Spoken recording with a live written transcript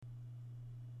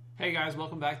Hey guys,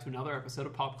 welcome back to another episode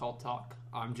of Pop Cult Talk.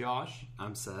 I'm Josh.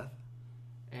 I'm Seth.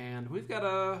 And we've got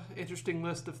a interesting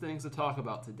list of things to talk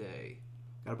about today.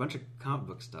 Got a bunch of comic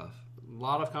book stuff. A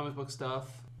lot of comic book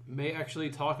stuff. May actually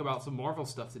talk about some Marvel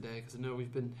stuff today, because I know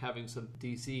we've been having some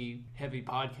DC-heavy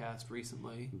podcasts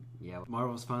recently. Yeah,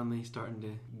 Marvel's finally starting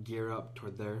to gear up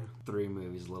toward their 3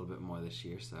 movies a little bit more this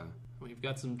year, so... We've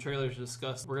got some trailers to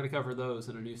discuss. We're going to cover those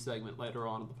in a new segment later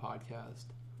on in the podcast.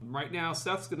 Right now,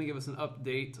 Seth's going to give us an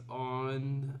update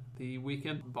on the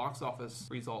weekend box office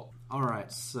result.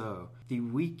 Alright, so the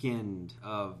weekend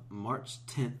of March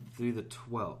 10th through the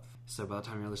 12th, so by the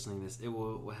time you're listening to this, it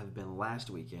will have been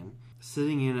last weekend,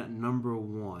 sitting in at number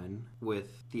 1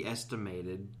 with the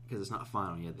estimated, because it's not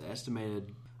final yet, the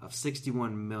estimated of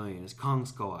 61 million is Kong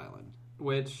Skull Island.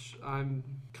 Which I'm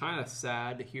kind of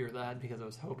sad to hear that, because I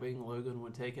was hoping Logan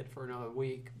would take it for another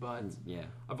week, but yeah.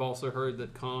 I've also heard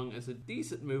that Kong is a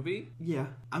decent movie. Yeah,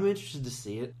 I'm interested to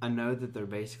see it. I know that they're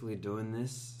basically doing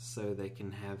this so they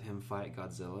can have him fight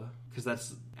Godzilla, because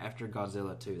that's after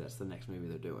Godzilla 2, that's the next movie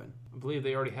they're doing. I believe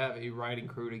they already have a writing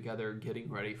crew together getting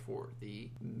ready for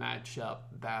the matchup,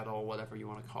 battle, whatever you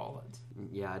want to call it.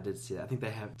 Yeah, I did see that. I think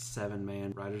they have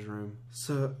 7-man writer's room.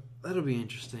 So that'll be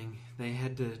interesting. They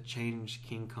had to change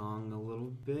King Kong a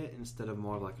little bit. Instead of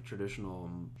more of like a traditional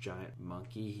giant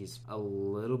monkey, he's a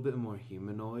little bit more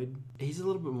humanoid. He's a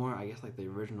little bit more, I guess, like the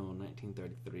original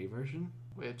 1933 version.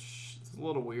 Which is a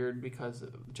little weird, because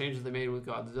the changes they made with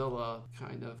Godzilla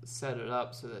kind of set it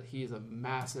up so that he's a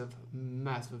massive,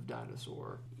 massive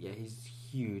dinosaur. Yeah, he's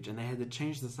huge. And they had to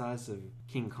change the size of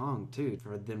King Kong, too,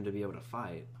 for them to be able to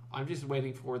fight. I'm just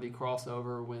waiting for the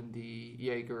crossover when the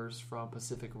Jaegers from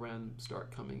Pacific Rim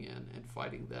start coming in and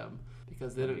fighting them,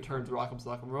 because then it turns Rock'em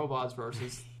Sock'em Robots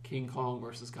versus King Kong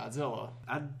versus Godzilla.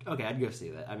 I'd go see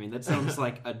that. I mean, that sounds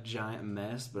like a giant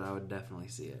mess, but I would definitely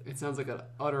see it. It sounds like an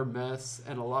utter mess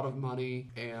and a lot of money,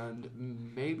 and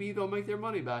maybe they'll make their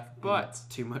money back, but...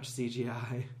 Too much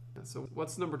CGI. So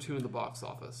what's number 2 in the box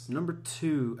office? Number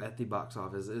 2 at the box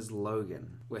office is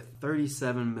Logan, with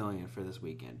 37 million for this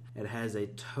weekend. It has a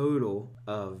total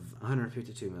of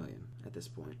 152 million at this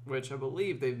point. Which I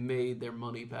believe they've made their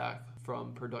money back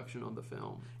from production on the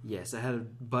film. Yes, it had a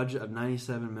budget of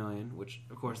 97 million, which,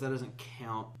 of course, that doesn't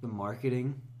count the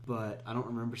marketing, but I don't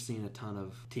remember seeing a ton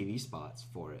of TV spots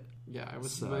for it. Yeah, it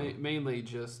was mainly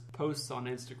just posts on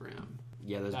Instagram.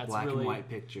 Yeah, those black and white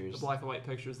pictures. The black and white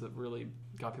pictures that really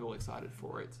got people excited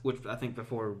for it. Which I think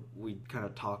before we kind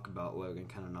of talk about Logan,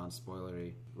 kind of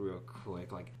non-spoilery, real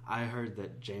quick, like I heard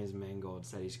that James Mangold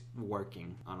said he's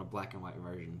working on a black and white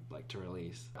version, like to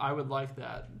release. I would like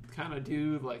that. Kind of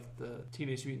do like the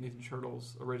Teenage Mutant Ninja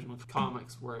Turtles original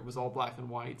comics, where it was all black and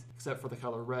white except for the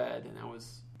color red, and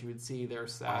you would see their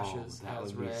sashes that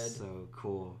as would red. Be so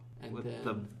cool. And with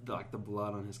then, the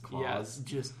blood on his claws. Yes,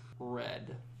 just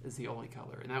red is the only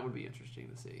color, and that would be interesting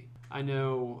to see. I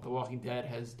know The Walking Dead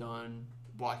has done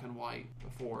black and white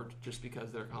before, just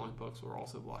because their comic books were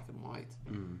also black and white.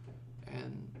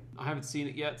 And I haven't seen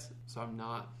it yet, so I'm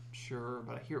not sure,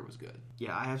 but I hear it was good.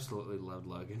 Yeah, I absolutely loved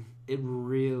Logan. It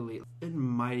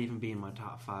might even be in my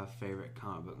top 5 favorite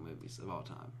comic book movies of all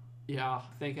time. Yeah, I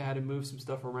think I had to move some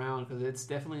stuff around, because it's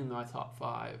definitely in my top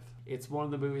 5. It's one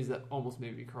of the movies that almost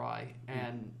made me cry,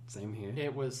 and same here.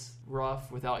 It was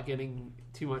rough without getting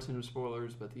too much into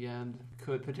spoilers, but the end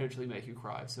could potentially make you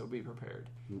cry, so be prepared.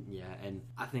 Yeah, and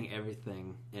I think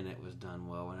everything in it was done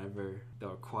well. Whenever there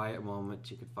were quiet moments,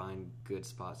 you could find good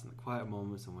spots in the quiet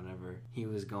moments, and whenever he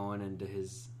was going into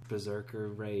his berserker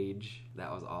rage,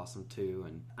 that was awesome too.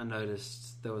 And I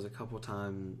noticed there was a couple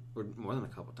times, or more than a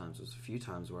couple times, there was a few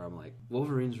times where I'm like,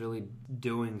 Wolverine's really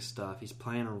doing stuff. He's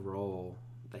playing a role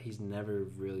that he's never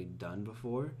really done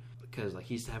before, because like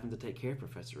he's having to take care of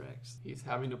Professor X. He's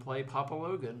having to play Papa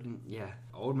Logan. Yeah,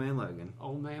 Old Man Logan.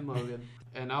 Old Man Logan.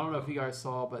 And I don't know if you guys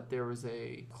saw, but there was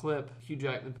a clip Hugh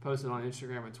Jackman posted on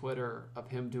Instagram and Twitter of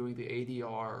him doing the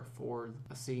ADR for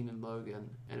a scene in Logan.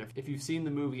 And if you've seen the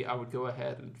movie, I would go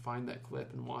ahead and find that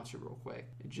clip and watch it real quick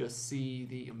and just see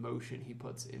the emotion he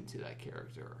puts into that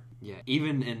character. Yeah,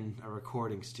 even in a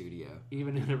recording studio.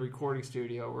 Even in a recording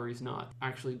studio where he's not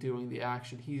actually doing the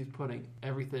action, he's putting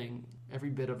every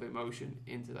bit of emotion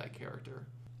into that character.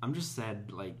 I'm just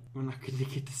sad, like, we're not going to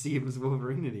get to see him as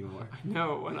Wolverine anymore. I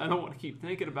know, and I don't want to keep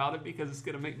thinking about it because it's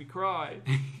going to make me cry.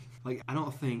 Like, I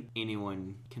don't think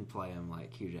anyone can play him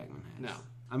like Hugh Jackman has. No.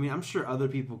 I mean, I'm sure other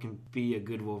people can be a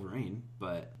good Wolverine,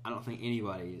 but I don't think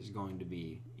anybody is going to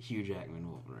be Hugh Jackman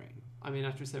Wolverine. I mean,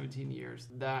 after 17 years,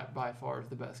 that by far is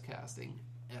the best casting.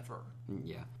 ever.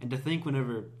 Yeah. And to think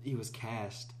whenever he was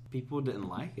cast, people didn't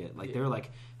like it. Like, Yeah. they were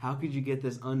like, how could you get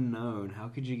this unknown? How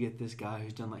could you get this guy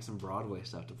who's done, like, some Broadway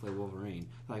stuff to play Wolverine?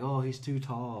 Like, oh, he's too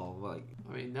tall. Like,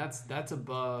 I mean, that's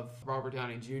above Robert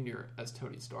Downey Jr. as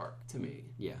Tony Stark to me.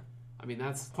 yeah. I mean,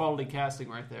 that's quality casting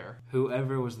right there.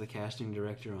 Whoever was the casting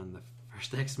director on the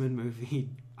first X-Men movie,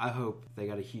 I hope they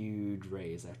got a huge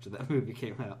raise after that movie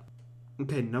came out.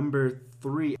 Okay, number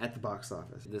 3 at the box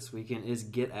office this weekend is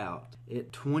Get Out.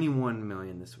 It $21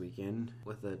 million this weekend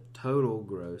with a total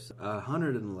gross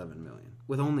 $111 million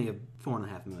with only a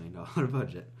 $4.5 million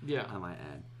budget. Yeah. I might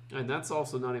add. And that's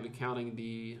also not even counting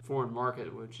the foreign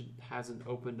market, which hasn't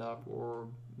opened up or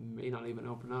may not even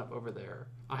open up over there.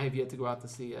 I have yet to go out to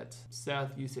see it.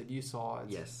 Seth, you said you saw it.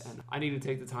 Yes. And I need to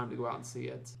take the time to go out and see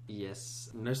it. Yes,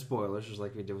 no spoilers, just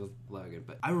like we did with Logan,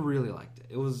 but I really liked it.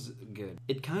 It was good.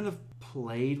 It kind of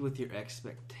played with your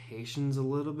expectations a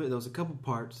little bit. There was a couple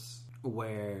parts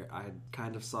where I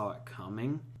kind of saw it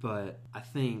coming, but I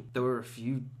think there were a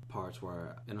few parts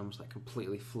where it almost like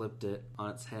completely flipped it on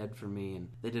its head for me, and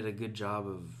they did a good job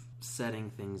of setting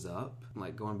things up.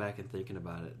 Like, going back and thinking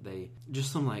about it, they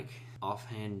just some like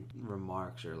offhand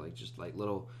remarks or like just like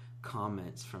little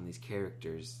comments from these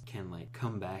characters can like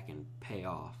come back and pay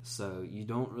off. So you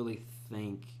don't really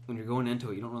think, when you're going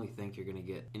into it, you don't really think you're gonna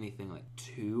get anything like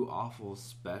too awful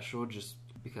special, just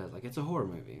because like it's a horror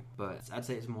movie. But I'd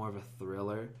say it's more of a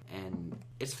thriller, and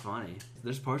it's funny.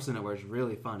 There's parts in it where it's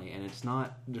really funny and it's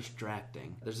not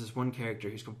distracting. There's this one character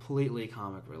who's completely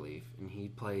comic relief, and he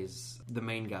plays the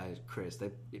main guy, Chris.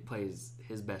 He plays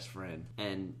his best friend,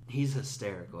 and he's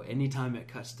hysterical. Anytime it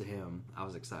cuts to him, I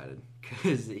was excited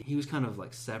because he was kind of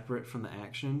like separate from the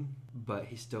action, but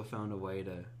he still found a way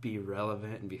to be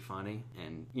relevant and be funny.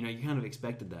 And you know, you kind of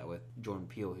expected that with Jordan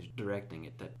Peele, who's directing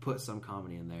it, to put some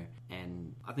comedy in there,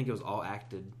 and I think it was all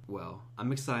acted well.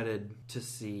 I'm excited to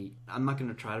see, I'm not going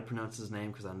to try to pronounce his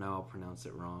name because I know I'll pronounce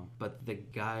it wrong, but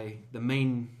the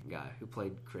main guy who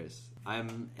played Chris,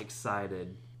 I'm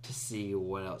excited to see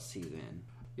what else he's in.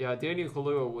 Yeah, Daniel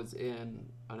Kaluuya was in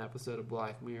an episode of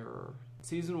Black Mirror.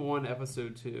 Season 1,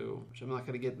 Episode 2, which I'm not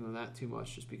going to get into that too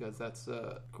much just because that's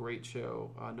a great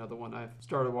show. Another one I've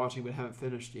started watching but haven't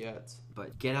finished yet.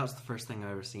 But Get Out's the first thing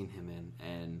I've ever seen him in,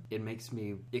 and it makes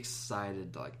me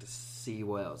excited to see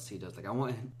what else he does. Like, I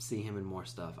want to see him in more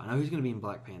stuff. I know he's going to be in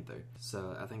Black Panther,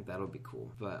 so I think that'll be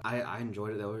cool. But I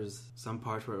enjoyed it. There was some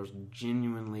parts where it was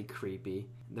genuinely creepy.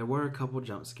 There were a couple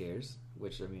jump scares,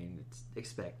 which, I mean, it's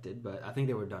expected, but I think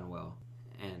they were done well.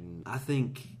 And I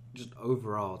think just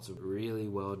overall, it's a really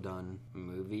well done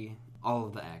movie. All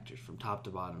of the actors from top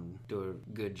to bottom do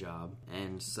a good job.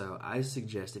 And so I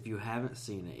suggest, if you haven't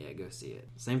seen it yet, go see it.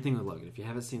 Same thing with Logan. If you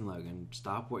haven't seen Logan,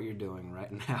 stop what you're doing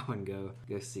right now and go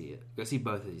see it. Go see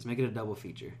both of these. Make it a double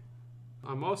feature.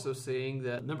 I'm also seeing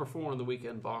that number 4 on the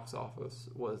weekend box office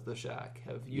was The Shack.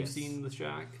 Have you seen The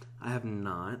Shack? I have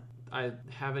not. I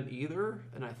haven't either,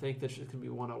 and I think that's just going to be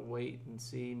one I'll wait and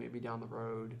see maybe down the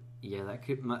road. Yeah, that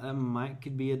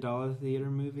could be a dollar theater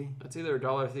movie. It's either a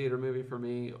dollar theater movie for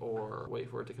me or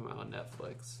wait for it to come out on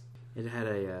Netflix. It had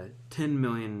a 10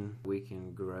 million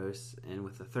weekend gross, and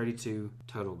with a 32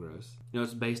 total gross. You know,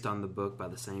 it's based on the book by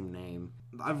the same name.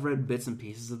 I've read bits and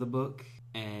pieces of the book,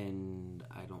 and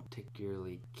I don't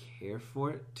particularly care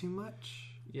for it too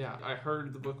much. Yeah, I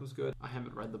heard the book was good. I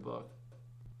haven't read the book.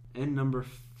 And number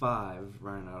 5,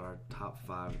 running out our top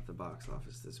 5 at the box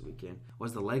office this weekend,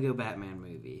 was the Lego Batman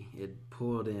movie. It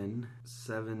pulled in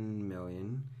 $7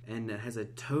 million, and it has a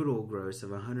total gross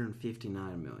of $159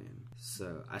 million.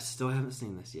 So I still haven't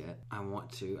seen this yet. I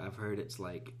want to. I've heard it's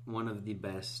like one of the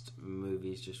best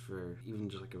movies just for even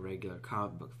just like a regular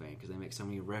comic book fan, because they make so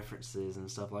many references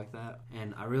and stuff like that.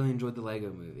 And I really enjoyed the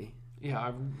Lego movie. Yeah,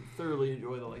 I thoroughly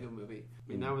enjoy the Lego movie.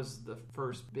 I mean, that was the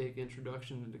first big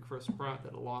introduction into Chris Pratt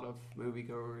that a lot of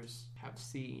moviegoers have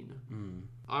seen.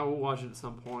 I will watch it at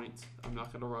some point. I'm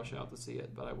not going to rush out to see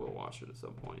it, but I will watch it at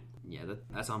some point. Yeah,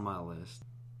 that's on my list.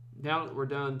 Now that we're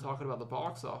done talking about the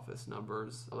box office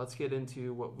numbers, let's get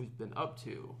into what we've been up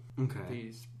to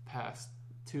these past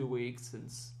 2 weeks,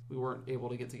 since we weren't able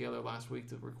to get together last week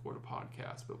to record a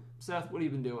podcast. But Seth, what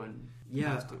have you been doing the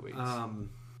past 2 weeks?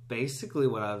 Basically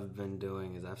what I've been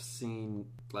doing is I've seen,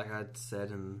 like I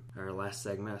said in our last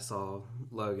segment, I saw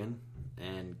Logan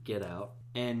and Get Out.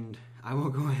 And I will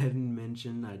go ahead and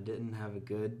mention I didn't have a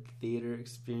good theater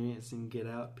experience in Get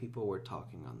Out. People were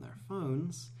talking on their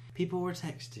phones. People were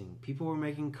texting. People were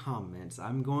making comments.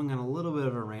 I'm going on a little bit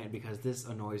of a rant because this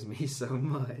annoys me so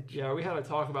much. Yeah, we had to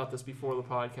talk about this before the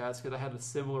podcast because I had a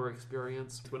similar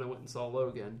experience when I went and saw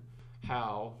Logan.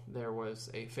 How there was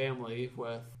a family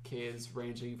with kids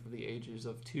ranging from the ages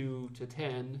of 2 to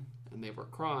 10, and they were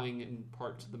crying in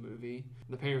parts of the movie. And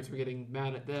the parents were getting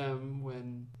mad at them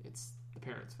when it's the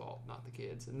parents' fault, not the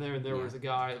kids. And there was a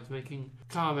guy that was making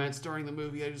comments during the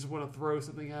movie. I just want to throw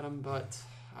something at him, but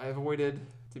I avoided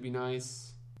to be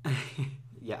nice.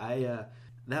 Yeah,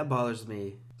 that bothers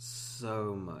me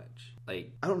so much.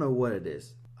 Like, I don't know what it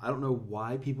is. I don't know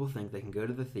why people think they can go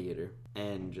to the theater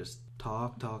and just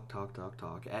talk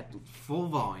at full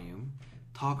volume,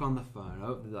 talk on the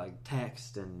phone, like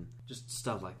text and just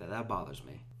stuff like that. That bothers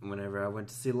me. Whenever I went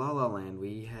to see La La Land,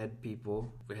 we had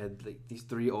like these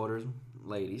 3 older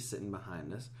ladies sitting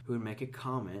behind us who would make a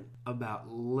comment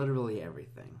about literally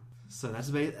everything. So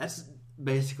that's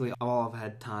basically all I've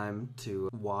had time to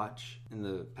watch in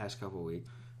the past couple of weeks.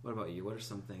 What about you? What are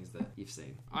some things that you've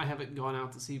seen? I haven't gone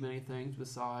out to see many things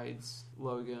besides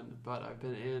Logan, but I've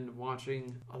been in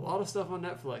watching a lot of stuff on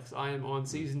Netflix. I am on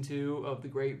season 2 of The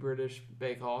Great British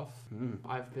Bake Off.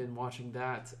 I've been watching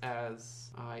that as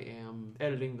I am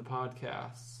editing the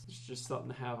podcasts. It's just something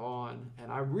to have on.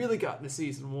 And I really got into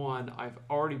season 1. I've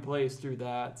already blazed through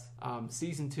that.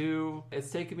 Season 2,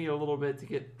 it's taken me a little bit to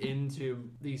get into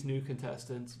these new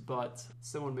contestants, but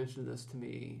someone mentioned this to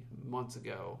me months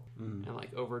ago. And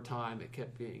like over time, it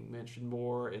kept being mentioned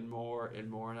more and more and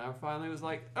more. And I finally was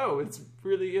like, oh, it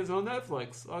really is on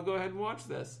Netflix. I'll go ahead and watch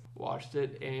this. Watched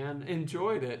it and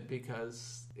enjoyed it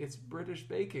because it's British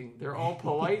baking. They're all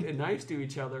polite and nice to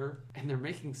each other, and they're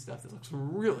making stuff that looks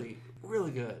really, really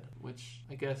good, which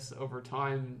I guess over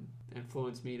time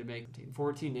influenced me to make a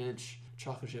 14-inch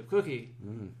chocolate chip cookie,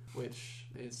 which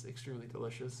is extremely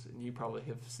delicious, and you probably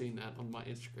have seen that on my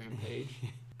Instagram page.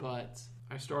 But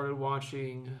I started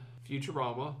watching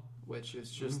Futurama, which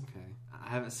is just... Okay. I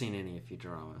haven't seen any of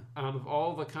Futurama. Out of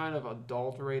all the kind of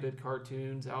adulterated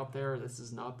cartoons out there, this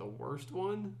is not the worst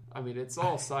one. I mean, it's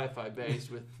all sci-fi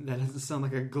based with... That doesn't sound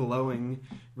like a glowing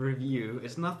review.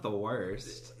 It's not the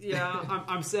worst. Yeah,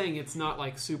 I'm saying it's not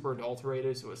like super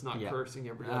adulterated, so it's not cursing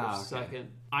every other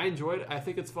second. I enjoyed it. I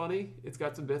think it's funny. It's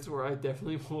got some bits where I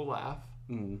definitely will laugh.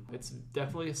 It's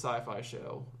definitely a sci-fi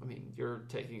show. I mean, you're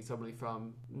taking somebody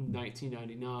from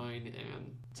 1999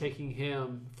 and taking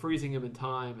him, freezing him in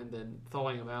time, and then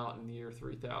thawing him out in the year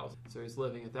 3000. So he's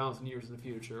living 1,000 years in the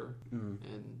future,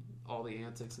 and all the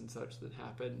antics and such that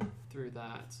happen through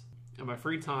that. In my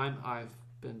free time, I've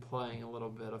been playing a little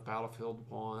bit of Battlefield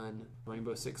 1,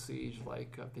 Rainbow Six Siege,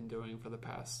 like I've been doing for the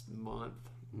past month,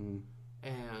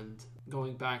 and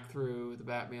going back through the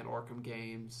Batman Arkham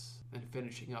games and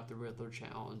finishing up the Riddler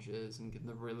challenges and getting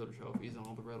the Riddler trophies and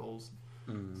all the riddles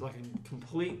so I can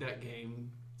complete that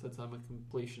game since I'm a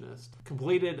completionist.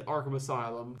 Completed Arkham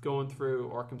Asylum, going through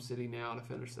Arkham City now to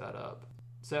finish that up.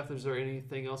 Seth, is there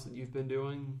anything else that you've been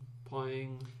doing,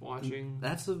 playing, watching?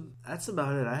 That's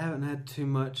about it. I haven't had too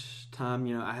much time.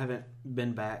 I haven't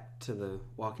been back to The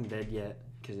Walking Dead yet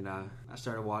because, I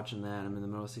started watching that. I'm in the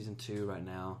middle of season 2 right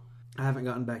now. I haven't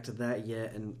gotten back to that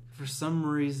yet, and for some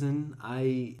reason,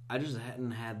 I just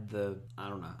hadn't had the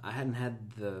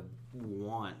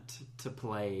want to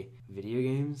play video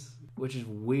games, which is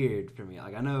weird for me.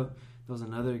 Like, I know there was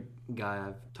another guy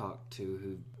I've talked to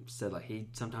who said, like,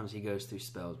 sometimes he goes through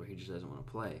spells where he just doesn't want to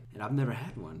play, and I've never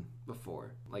had one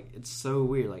before. Like, it's so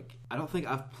weird. Like, I don't think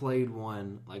I've played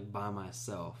one, like, by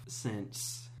myself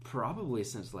since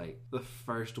like the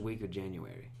first week of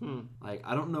January. Like,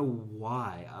 I don't know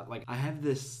why. I have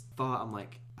this thought. I'm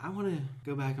like, I want to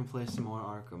go back and play some more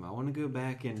Arkham. I want to go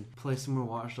back and play some more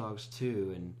Watch Dogs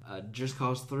 2 and Just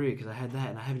Cause 3 because I had that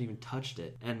and I haven't even touched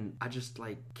it. And I just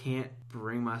can't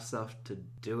bring myself to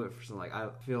do it for some. I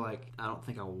feel like I don't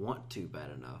think I want to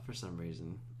bad enough for some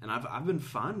reason. And I've been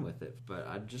fine with it, but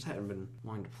I just haven't been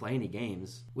wanting to play any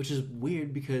games, which is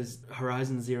weird because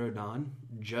Horizon Zero Dawn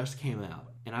just came out.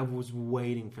 And I was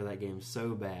waiting for that game so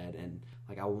bad, and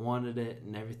I wanted it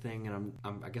and everything. And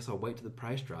I guess I'll wait till the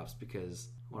price drops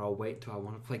I'll wait till I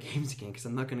want to play games again because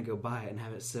I'm not going to go buy it and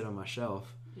have it sit on my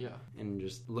shelf. Yeah. And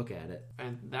just look at it.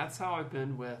 And that's how I've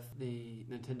been with the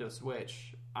Nintendo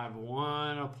Switch. I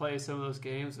want to play some of those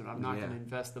games, but I'm not going to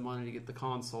invest the money to get the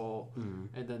console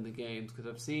and then the games, because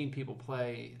I've seen people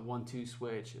play the 1-2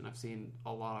 Switch, and I've seen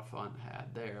a lot of fun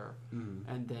had there.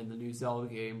 And then the new Zelda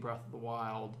game, Breath of the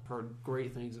Wild, heard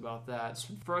great things about that.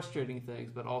 Some frustrating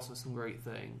things, but also some great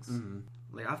things.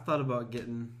 I've thought about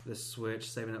getting the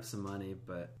Switch, saving up some money,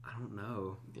 but I don't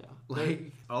know. Yeah.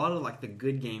 A lot of the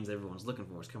good games everyone's looking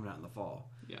for is coming out in the fall.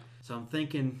 Yeah. So I'm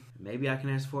thinking maybe I can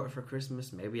ask for it for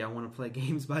Christmas. Maybe I want to play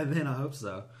games by then. I hope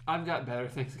so. I've got better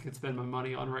things I could spend my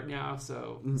money on right now,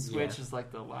 so Switch is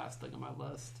the last thing on my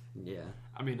list. Yeah.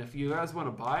 I mean, if you guys want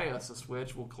to buy us a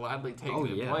Switch, we'll gladly take it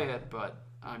and play it, but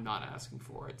I'm not asking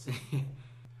for it.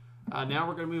 Now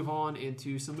we're going to move on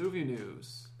into some movie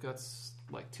news. Got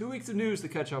like 2 weeks of news to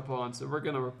catch up on, so we're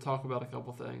going to talk about a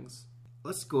couple things.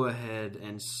 Let's go ahead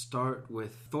and start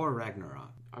with Thor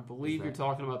Ragnarok. I believe you're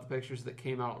talking about the pictures that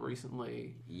came out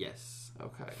recently. Yes.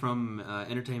 Okay. From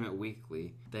Entertainment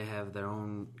Weekly. They have their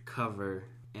own cover,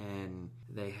 and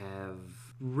they have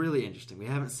really interesting. We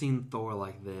haven't seen Thor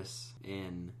like this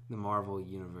in the Marvel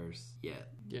Universe yet.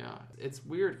 Yeah, it's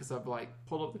weird because I've like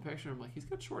pulled up the picture and I'm like, he's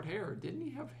got short hair. Didn't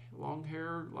he have long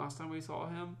hair last time we saw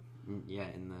him? Yeah,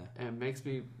 and it makes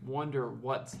me wonder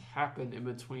what's happened in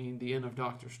between the end of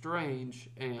Doctor Strange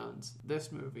and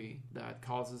this movie that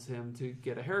causes him to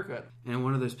get a haircut. And in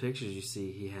one of those pictures you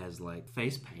see he has like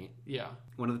face paint. Yeah.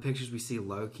 One of the pictures we see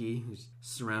Loki, who's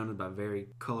surrounded by very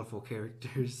colorful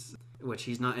characters, which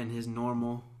he's not in his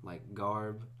normal like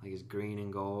garb, like his green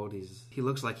and gold. He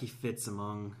looks like he fits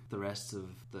among the rest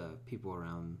of the people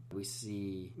around. We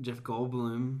see Jeff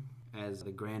Goldblum as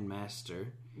the Grand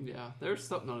Master. Yeah, there's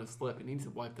something on his lip. He needs to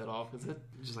wipe that off. Is it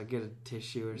just like get a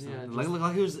tissue or something? Yeah, like look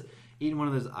like he was eating one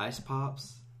of those ice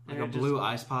pops, like a blue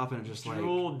ice pop, and it just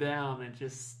drooled down and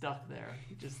just stuck there.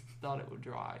 He just thought it would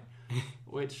dry.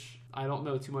 Which I don't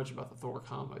know too much about the Thor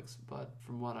comics, but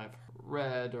from what I've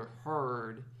read or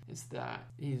heard, is that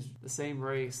he's the same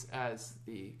race as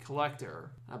the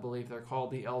Collector. I believe they're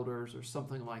called the Elders or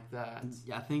something like that.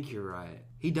 Yeah, I think you're right.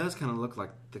 He does kind of look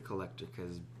like the Collector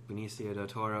because Benicio del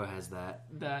Toro has the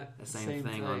same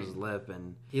thing on his lip,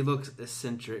 and he looks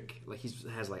eccentric. Like he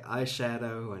has like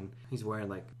eyeshadow, and he's wearing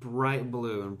like bright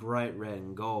blue and bright red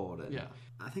and gold. And yeah,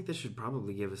 I think this should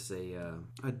probably give us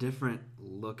a different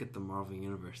look at the Marvel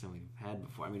Universe than we've had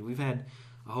before. I mean, we've had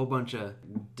a whole bunch of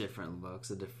different looks,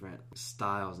 of different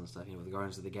styles and stuff, with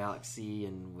Guardians of the Galaxy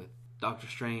and with Doctor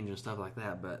Strange and stuff like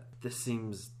that, but this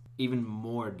seems even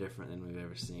more different than we've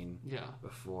ever seen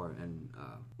before. And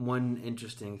one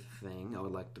interesting thing I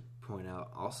would like to point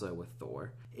out also with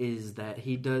Thor is that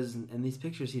he does, in these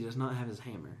pictures, he does not have his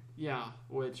hammer. Yeah,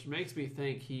 which makes me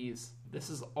think this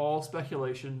is all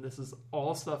speculation. This is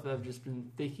all stuff that I've just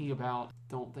been thinking about.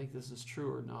 Don't think this is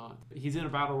true or not. He's in a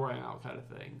battle royale kind of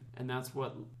thing, and that's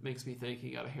what makes me think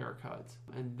he got a haircut.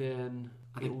 And then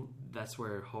I think that's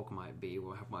where Hulk might be,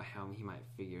 how he might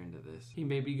figure into this. He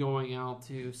may be going out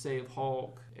to save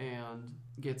Hulk and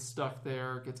gets stuck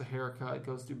there, gets a haircut,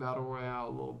 goes through battle royale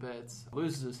a little bit,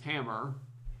 loses his hammer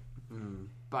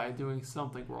by doing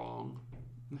something wrong.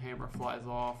 The hammer flies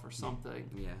off or something.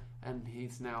 Yeah. And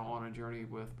he's now on a journey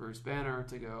with Bruce Banner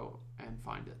to go and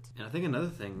find it. And I think another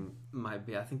thing might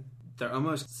be, I think there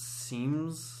almost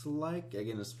seems like,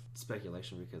 again, it's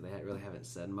speculation because they really haven't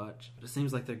said much, but it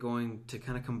seems like they're going to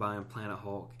kind of combine Planet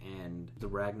Hulk and the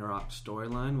Ragnarok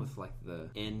storyline with like the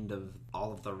end of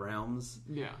all of the realms.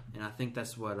 Yeah. And I think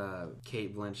that's what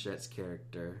Cate Blanchett's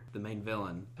character, the main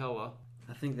villain, Hela.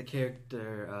 I think the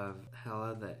character of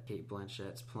Hela that Cate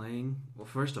Blanchett's playing, well,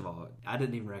 first of all, I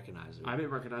didn't even recognize her. I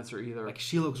didn't recognize her either. Like,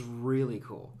 she looks really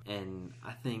cool. And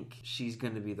I think she's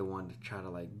going to be the one to try to,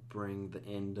 like, bring the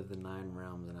end of the 9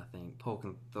 realms. And I think Hulk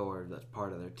and Thor, that's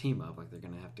part of their team up. Like, they're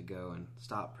going to have to go and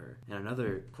stop her. And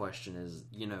another question is,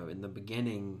 in the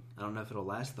beginning, I don't know if it'll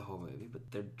last the whole movie,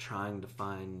 but they're trying to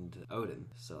find Odin.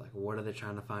 So, like, what are they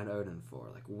trying to find Odin for?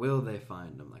 Like, will they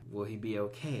find him? Like, will he be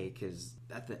okay? Because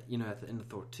at the end of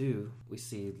Thor 2, we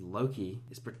see Loki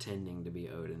is pretending to be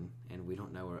Odin, and we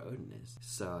don't know where Odin is.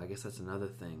 So I guess that's another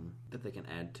thing that they can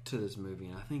add to this movie.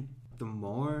 And I think the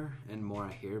more and more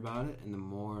I hear about it, and the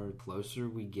more closer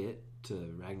we get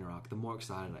to Ragnarok, the more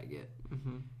excited I get.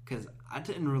 Because I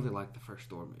didn't really like the first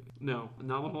Thor movie. No,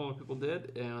 not a whole lot of people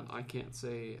did, and I can't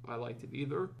say I liked it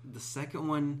either. The second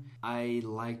one I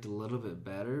liked a little bit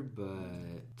better,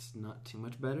 but not too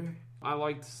much better. I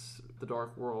liked The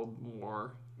Dark World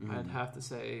more, I'd have to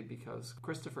say, because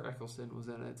Christopher Eccleston was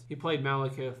in it. He played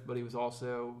Malekith, but he was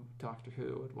also Doctor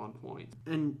Who at one point.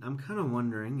 And I'm kind of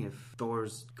wondering if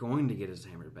Thor's going to get his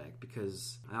hammer back,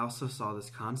 because I also saw this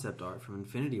concept art from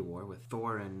Infinity War with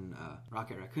Thor and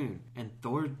Rocket Raccoon, and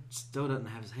Thor still doesn't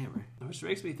have his hammer. Which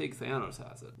makes me think Thanos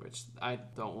has it, which I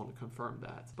don't want to confirm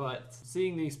that. But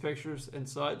seeing these pictures and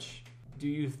such, do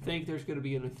you think there's going to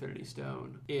be an Infinity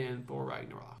Stone in Thor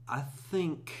Ragnarok? I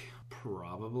think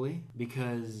probably,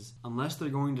 because unless they're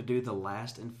going to do the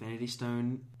last Infinity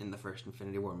Stone in the first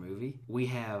Infinity War movie, we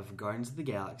have Guardians of the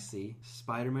Galaxy,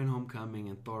 Spider-Man Homecoming,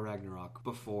 and Thor Ragnarok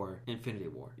before Infinity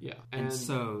War. Yeah. And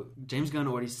so James Gunn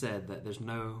already said that there's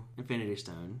no Infinity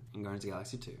Stone in Guardians of the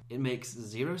Galaxy 2. It makes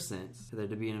zero sense for there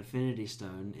to be an Infinity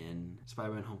Stone in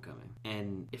Spider-Man Homecoming.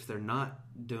 And if they're not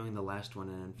doing the last one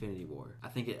in Infinity War, I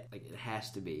think it has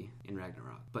to be in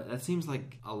Ragnarok. But that seems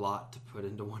like a lot to put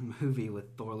into one movie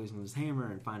with Thor losing his his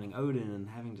hammer and finding Odin and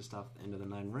having to stop the end of the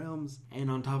Nine Realms. And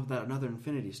on top of that, another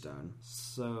Infinity Stone.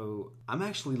 So I'm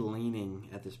actually leaning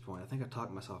at this point. I think I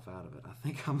talked myself out of it. I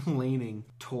think I'm leaning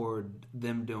toward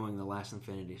them doing the last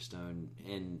Infinity Stone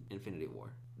in Infinity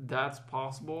War. That's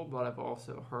possible, but I've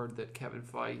also heard that Kevin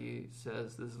Feige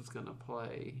says this is going to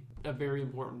play a very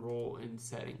important role in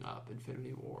setting up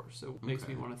Infinity War. So it makes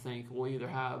me want to think we'll either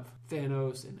have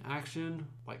Thanos in action,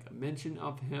 like a mention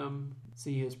of him,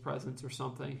 see his presence or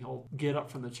something. He'll get up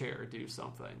from the chair, do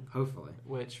something. Hopefully.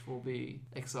 Which will be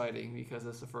exciting because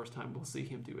that's the first time we'll see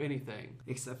him do anything.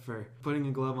 Except for putting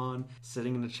a glove on,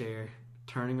 sitting in a chair,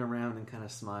 turning around and kind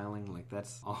of smiling. Like,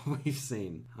 that's all we've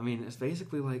seen. I mean, it's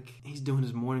basically like he's doing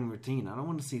his morning routine. I don't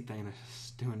want to see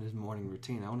Thanos doing his morning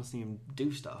routine. I want to see him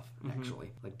do stuff,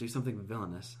 actually. Like, do something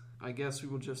villainous. I guess we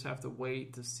will just have to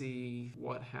wait to see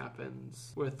what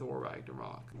happens with Thor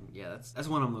Ragnarok. Yeah, that's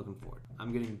what I'm looking for.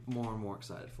 I'm getting more and more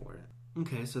excited for it.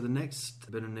 Okay, so the next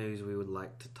bit of news we would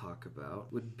like to talk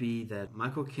about would be that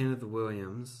Michael Kenneth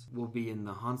Williams will be in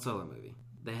the Han Solo movie.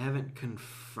 They haven't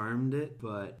confirmed it,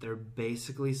 but they're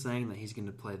basically saying that he's going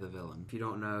to play the villain. If you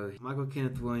don't know, Michael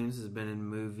Kenneth Williams has been in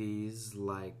movies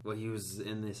like, well, he was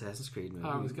in the Assassin's Creed movie.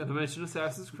 I was going to mention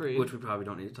Assassin's Creed. Which we probably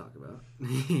don't need to talk about.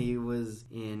 He was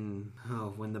in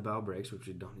When the Bell Breaks, which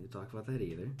we don't need to talk about that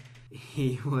either.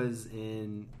 He was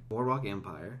in Boardwalk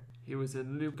Empire. He was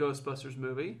in the new Ghostbusters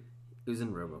movie. He was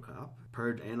in RoboCop.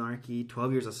 Purge Anarchy,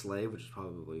 12 Years a Slave, which is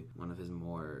probably one of his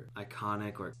more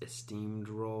iconic or esteemed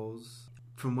roles.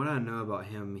 From what I know about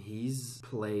him, he's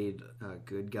played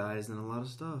good guys in a lot of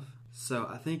stuff. So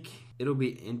I think it'll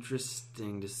be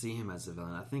interesting to see him as a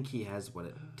villain. I think he has what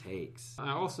it takes.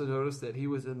 I also noticed that he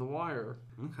was in The Wire.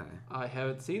 Okay. I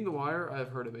haven't seen The Wire. I've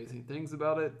heard amazing things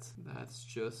about it. That's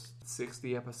just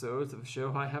 60 episodes of a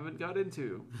show I haven't got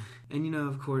into. And you know,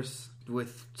 of course,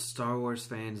 with Star Wars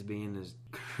fans being as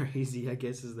crazy, I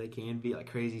guess, as they can be,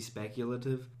 like crazy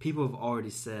speculative, people have already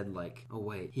said, like, oh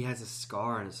wait, he has a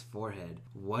scar on his forehead.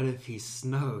 What if he's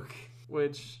Snoke?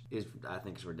 Which is, I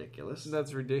think, is ridiculous.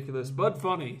 That's ridiculous, but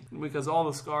funny, because all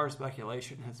the scar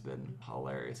speculation has been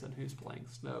hilarious on who's playing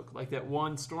Snoke. Like that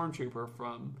one stormtrooper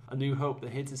from A New Hope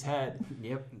that hits his head.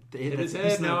 Yep. Hit his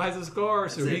head, now has a scar,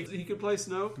 so he could play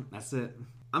Snoke. That's it.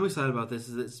 I'm excited about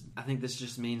this. I think this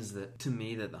just means that, to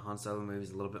me, that the Han Solo movie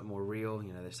is a little bit more real.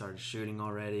 You know, they started shooting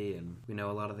already, and we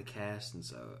know a lot of the cast, and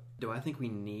so... Do I think we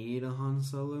need a Han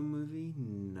Solo movie?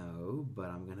 No, but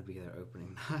I'm going to be there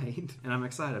opening night, and I'm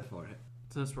excited for it.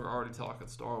 Since we're already talking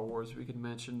Star Wars, we can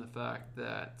mention the fact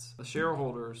that the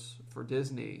shareholders for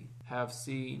Disney have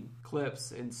seen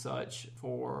clips and such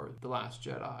for The Last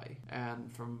Jedi.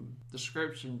 And from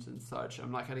descriptions and such,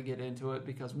 I'm not going to get into it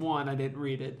because, one, I didn't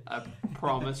read it. I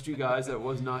promised you guys I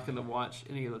was not going to watch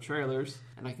any of the trailers.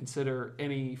 And I consider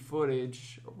any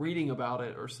footage, reading about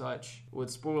it or such, would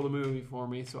spoil the movie for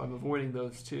me, so I'm avoiding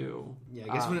those two. Yeah,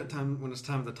 I guess when it's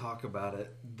time to talk about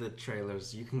it, the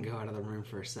trailers, you can go out of the room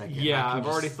for a second. Yeah, I've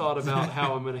already thought about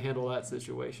how I'm going to handle that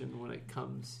situation when it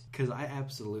comes. Because I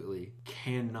absolutely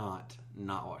cannot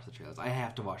not watch the trailers. I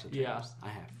have to watch the trailers. Yeah. I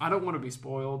have to. I don't want to be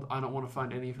spoiled. I don't want to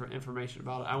find any information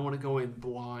about it. I want to go in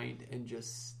blind and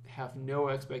just have no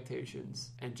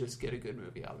expectations and just get a good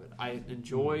movie out of it. I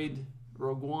enjoyed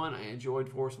Rogue One. I enjoyed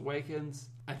Force Awakens.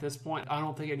 At this point, I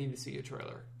don't think I need to see a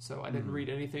trailer. So I didn't read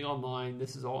anything online.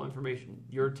 This is all information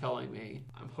you're telling me.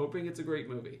 I'm hoping it's a great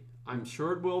movie. I'm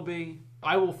sure it will be.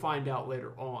 I will find out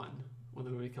later on when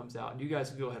the movie comes out. And you guys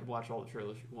can go ahead and watch all the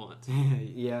trailers you want.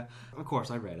 Yeah, of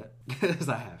course I read it. Because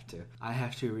I have to. I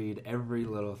have to read every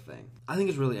little thing. I think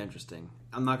it's really interesting.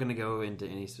 I'm not going to go into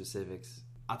any specifics.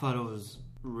 I thought it was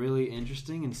really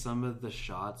interesting, and some of the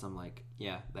shots, I'm like,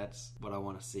 yeah, that's what I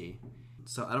want to see.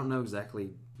 So I don't know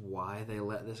exactly why they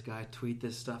let this guy tweet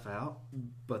this stuff out,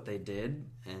 but they did,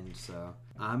 and so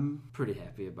I'm pretty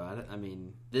happy about it. I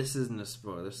mean, this isn't a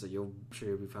spoiler, so I'm sure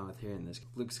you'll be fine with hearing this.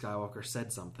 Luke Skywalker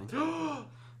said something.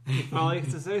 He finally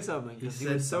gets to say something, because he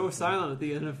was so silent at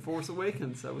the end of Force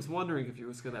Awakens. I was wondering if he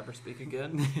was going to ever speak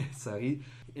again. So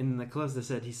in the clips they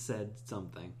said he said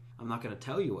something. I'm not going to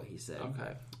tell you what he said.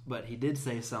 Okay. But he did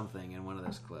say something in one of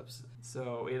those clips.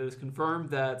 So it is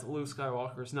confirmed that Luke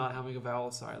Skywalker is not having a vow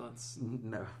of silence.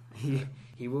 No.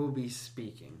 He will be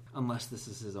speaking, unless this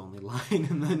is his only line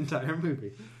in the entire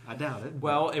movie. I doubt it.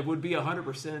 Well, it would be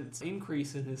 100%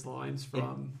 increase in his lines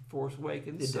from Force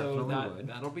Awakens. It definitely would.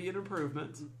 That'll be an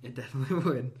improvement. It definitely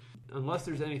would. Unless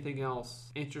there's anything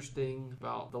else interesting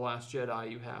about The Last Jedi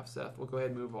you have, Seth, we'll go ahead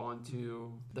and move on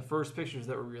to the first pictures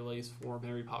that were released for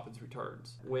Mary Poppins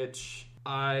Returns, which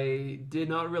I did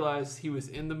not realize he was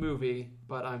in the movie,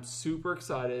 but I'm super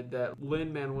excited that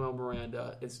Lin-Manuel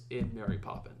Miranda is in Mary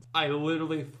Poppins. I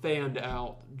literally fanned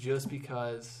out just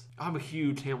because I'm a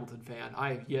huge Hamilton fan.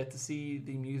 I have yet to see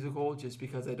the musical just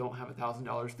because I don't have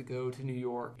 $1,000 to go to New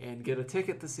York and get a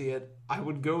ticket to see it. I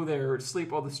would go there,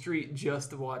 sleep on the street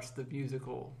just to watch the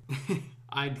musical.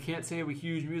 I can't say I'm a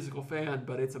huge musical fan,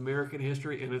 but it's American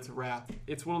history and it's rap.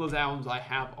 It's one of those albums I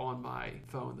have on my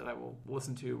phone that I will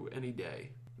listen to any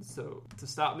day. So to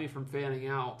stop me from fanning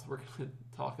out, we're going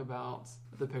to talk about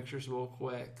the pictures real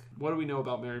quick. What do we know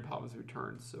about Mary Poppins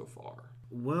Returns so far?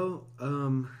 Well,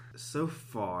 so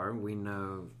far we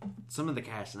know some of the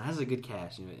cast, and it has a good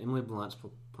cast. You know, Emily Blunt's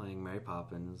playing Mary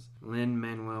Poppins,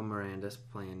 Lin-Manuel Miranda's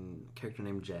playing a character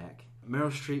named Jack.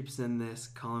 Meryl Streep's in this,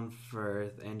 Colin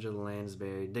Firth, Angela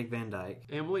Lansbury, Dick Van Dyke.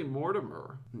 Emily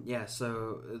Mortimer. Yeah,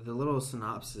 so the little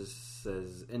synopsis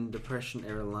says, in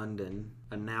Depression-era London,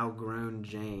 a now-grown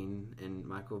Jane and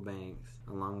Michael Banks,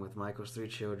 along with Michael's 3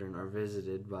 children, are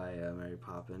visited by Mary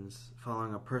Poppins,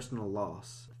 following a personal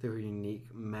loss. Through her unique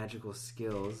magical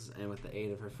skills and with the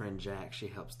aid of her friend Jack, she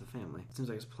helps the family. It seems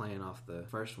like it's playing off the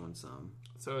first one some.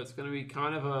 So it's going to be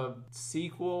kind of a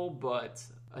sequel, but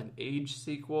an age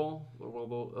sequel.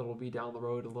 It'll be down the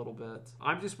road a little bit.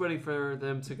 I'm just waiting for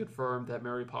them to confirm that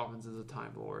Mary Poppins is a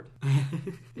Time Lord.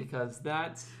 Because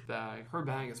that bag, her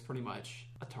bag is pretty much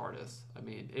a TARDIS. I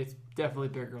mean, it's definitely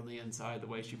bigger on the inside, the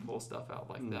way she pulls stuff out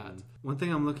like that. One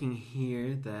thing I'm looking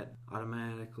here that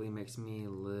automatically makes me a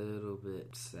little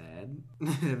bit sad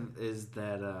is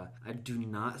that I do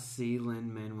not see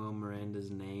Lin-Manuel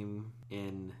Miranda's name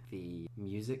in the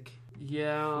music.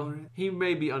 Yeah, he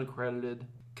may be uncredited.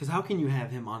 Because how can you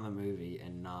have him on the movie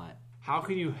and not... How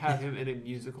can you have him in a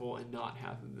musical and not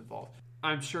have him involved?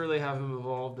 I'm sure they have him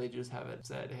involved. They just haven't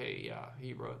said, hey, yeah,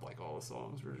 he wrote like all the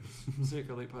songs. We're just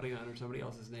secretly putting it under somebody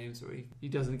else's name, so he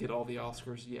doesn't get all the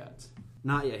Oscars yet.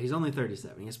 Not yet. He's only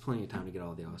 37. He has plenty of time to get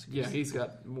all the Oscars. Yeah, he's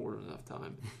got more than enough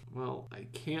time. Well, I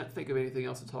can't think of anything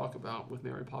else to talk about with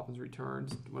Mary Poppins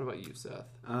Returns. What about you, Seth?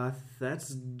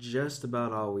 That's just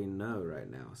about all we know right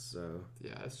now, so...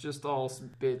 Yeah, it's just all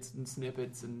bits and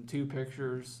snippets and 2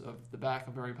 pictures of the back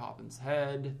of Mary Poppins'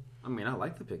 head. I mean, I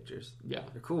like the pictures. Yeah.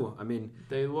 They're cool. I mean...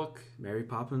 They look... Mary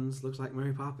Poppins looks like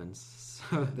Mary Poppins.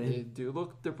 So they do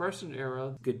look Depression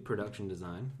era. Good production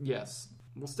design. Yes.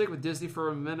 We'll stick with Disney for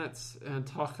a minute and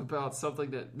talk about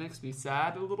something that makes me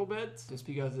sad a little bit, just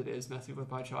because it is messing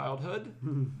with my childhood.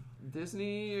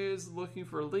 Disney is looking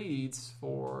for leads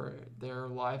for their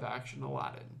live-action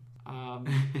Aladdin.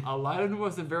 Aladdin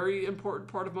was a very important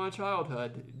part of my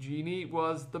childhood. Genie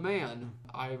was the man.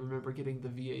 I remember getting the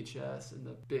VHS in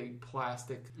the big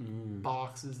plastic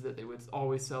boxes that they would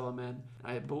always sell them in.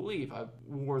 I believe I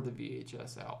wore the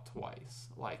VHS out twice.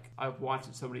 Like, I've watched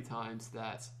it so many times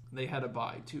that they had to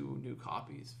buy 2 new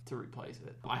copies to replace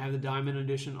it. I have the Diamond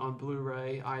Edition on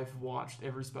Blu-ray. I've watched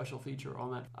every special feature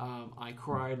on that. I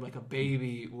cried like a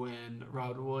baby when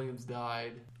Robin Williams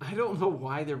died. I don't know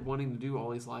why they're wanting to do all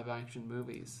these live-action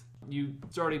movies. You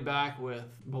starting back with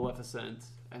Maleficent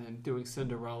and then doing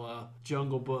Cinderella,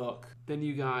 Jungle Book. Then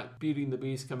you got Beauty and the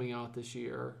Beast coming out this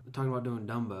year. We're talking about doing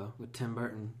Dumbo with Tim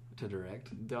Burton to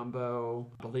direct. Dumbo,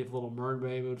 I believe Little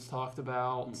Mermaid was talked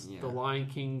about. Yeah. The Lion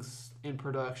King's in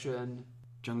production.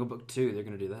 Jungle Book 2, they're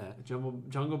going to do that.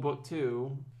 Jungle Book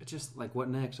 2. It's just... Like, what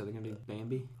next? Are they going to do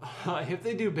Bambi? If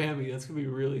they do Bambi, that's going to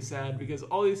be really sad because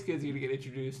all these kids are going to get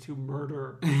introduced to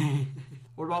murder.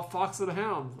 What about Fox and the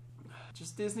Hound?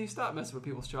 Just Disney, stop messing with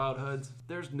people's childhoods.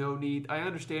 There's no need. I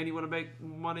understand you want to make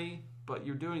money, but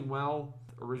you're doing well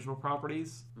with original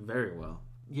properties. Very well.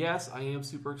 Yes, I am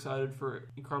super excited for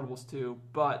Incredibles 2,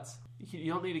 but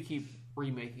you don't need to keep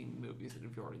remaking movies that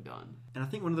you've already done. And I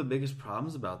think one of the biggest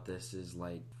problems about this is,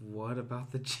 like, what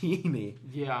about the genie?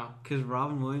 Yeah. Because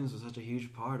Robin Williams was such a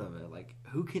huge part of it. Like,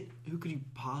 who could you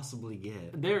possibly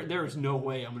get? There's no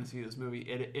way I'm going to see this movie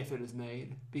if it is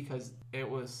made, because it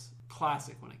was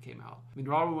classic when it came out. I mean,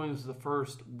 Robin Williams was the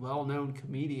first well-known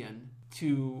comedian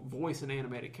to voice an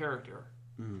animated character.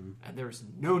 And there's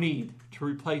no need to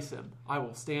replace him. I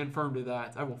will stand firm to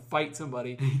that. I will fight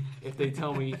somebody if they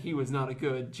tell me he was not a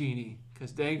good genie.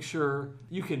 Because dang sure,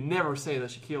 you can never say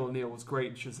that Shaquille O'Neal was great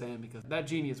in Shazam, because that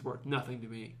genie is worth nothing to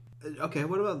me. Okay,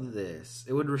 what about this?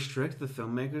 It would restrict the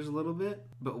filmmakers a little bit,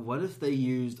 but what if they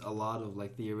used a lot of,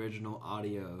 like, the original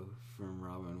audio from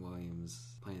Robin Williams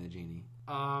playing the genie?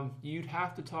 You'd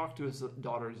have to talk to his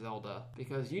daughter Zelda,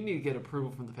 because you need to get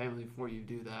approval from the family before you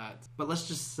do that. But let's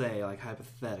just say, like,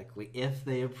 hypothetically, if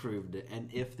they approved it and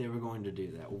if they were going to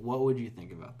do that, what would you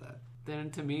think about that? Then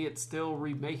to me, it's still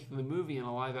remaking the movie in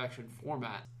a live-action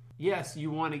format. yes, you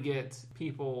want to get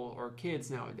people or kids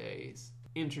nowadays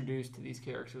introduced to these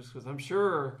characters, because I'm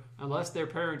sure unless their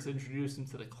parents introduced them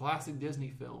to the classic Disney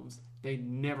films, they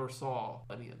never saw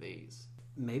any of these.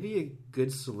 Maybe a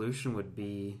good solution would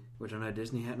be, which I know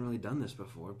Disney hadn't really done this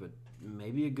before, but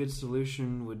maybe a good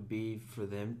solution would be for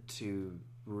them to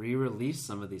re-release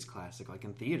some of these classic, like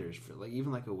in theaters for like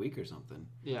even like a week or something.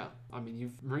 Yeah, I mean,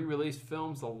 you've re-released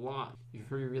films a lot.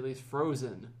 You've re-released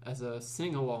Frozen as a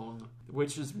sing-along,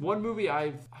 which is one movie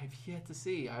I've yet to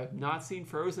see. I have not seen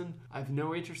Frozen. I have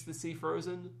no interest to see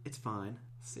Frozen. It's fine.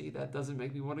 See, that doesn't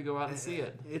make me want to go out and see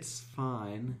it. It's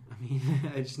fine. I mean,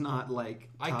 it's not like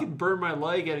I could burn my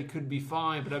leg and it could be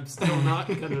fine, but I'm still not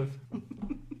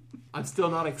I'm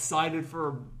still not excited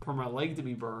for my leg to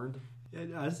be burned.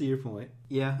 Yeah, I see your point.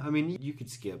 Yeah, I mean, you could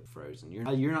skip Frozen.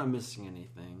 You're not missing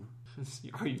anything.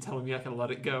 Are you telling me I can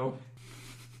let it go?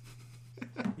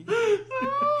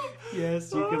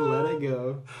 Yes, you can let it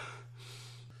go.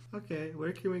 Okay,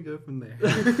 where can we go from there?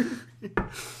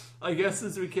 I guess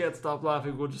since we can't stop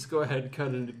laughing, we'll just go ahead and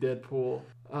cut into Deadpool.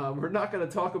 We're not going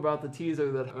to talk about the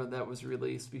teaser that was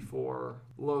released before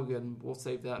Logan. We'll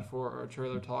save that for our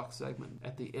trailer talk segment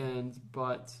at the end.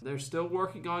 But they're still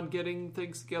working on getting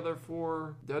things together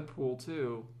for Deadpool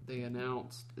 2. They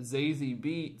announced Zazie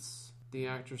Beetz, the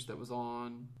actress that was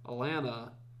on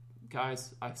Atlanta.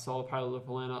 Guys, I saw the pilot of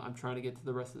Atlanta. I'm trying to get to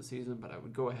the rest of the season, but I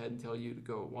would go ahead and tell you to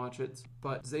go watch it.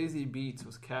 But Zazie Beetz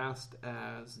was cast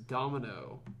as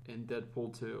Domino in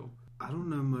Deadpool 2. I don't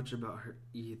know much about her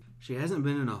either. She hasn't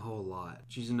been in a whole lot.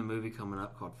 She's in a movie coming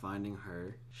up called Finding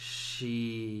Her.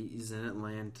 She's in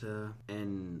Atlanta.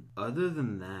 And other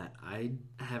than that, I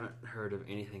haven't heard of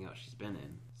anything else she's been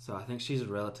in. So I think she's a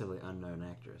relatively unknown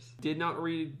actress. Did not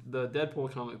read the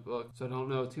Deadpool comic book, so I don't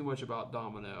know too much about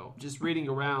Domino. Just reading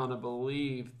around, I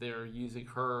believe they're using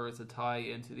her as a tie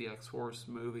into the X-Force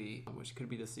movie, which could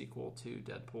be the sequel to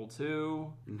Deadpool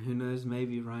 2. And who knows,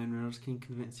 maybe Ryan Reynolds can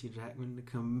convince Hugh Jackman to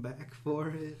come back for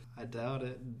it. I doubt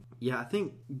it. Yeah, I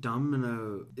think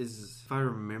Domino is, if I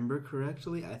remember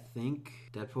correctly, I think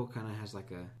Deadpool kind of has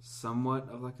like a somewhat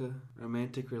of like a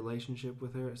romantic relationship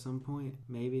with her at some point,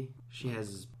 maybe. She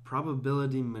has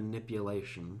probability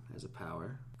manipulation as a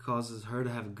power. Causes her to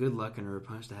have good luck and her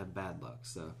opponents to have bad luck.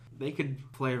 So they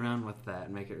could play around with that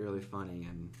and make it really funny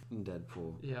in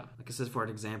Deadpool. Yeah. Like it says, for an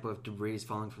example, if debris is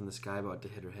falling from the sky about to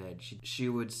hit her head, she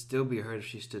would still be hurt if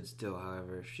she stood still.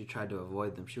 However, if she tried to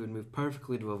avoid them, she would move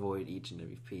perfectly to avoid each and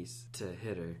every piece to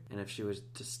hit her. And if she was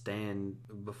to stand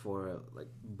before like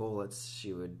bullets,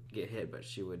 she would get hit, but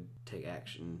she would take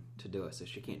action to do it. So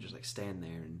she can't just like stand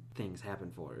there and things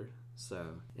happen for her. So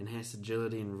enhanced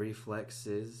agility and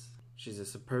reflexes. She's a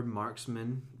superb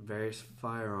marksman, various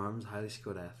firearms, highly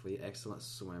skilled athlete, excellent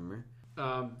swimmer.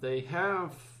 They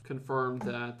have confirmed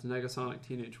that Negasonic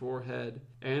Teenage Warhead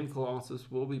and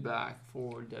Colossus will be back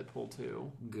for Deadpool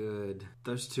 2. Good.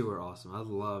 Those two are awesome. I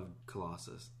love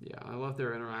Colossus. Yeah, I love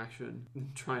their interaction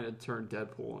trying to turn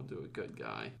Deadpool into a good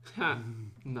guy.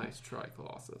 Nice try,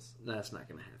 Colossus. That's not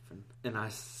going to happen. And I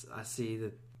see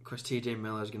that, of course, T.J.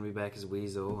 Miller is going to be back as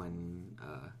Weasel, and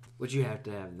which you have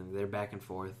to have them. They're back and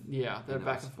forth. Yeah, they're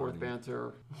back and forth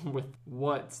banter with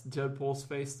what Deadpool's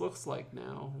face looks like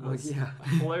now. Yeah.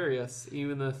 Hilarious.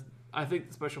 Even I think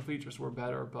the special features were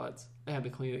better, but they had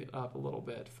to clean it up a little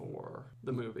bit for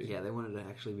the movie. Yeah, they wanted to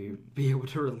actually be able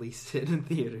to release it in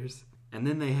theaters. And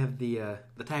then they have the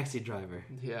taxi driver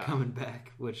coming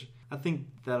back, which I think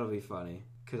that'll be funny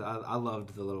because I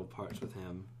loved the little parts with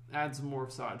him. Adds more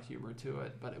side humor to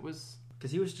it, but it was...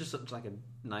 Because he was just such like a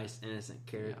nice, innocent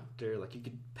character. Yeah. Like, you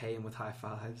could pay him with high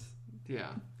fives.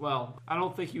 Yeah. Well, I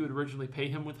don't think you would originally pay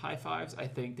him with high fives. I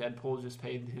think Deadpool just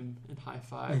paid him in high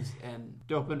fives, and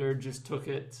Dopinder just took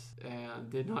it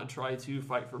and did not try to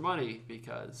fight for money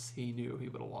because he knew he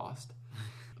would have lost.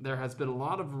 There has been a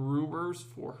lot of rumors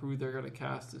for who they're going to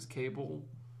cast as Cable.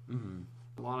 Mm-hmm.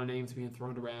 A lot of names being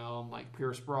thrown around, like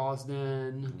Pierce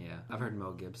Brosnan. Yeah, I've heard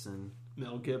Mel Gibson.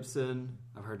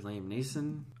 I've heard Liam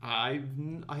Neeson. I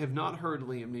have not heard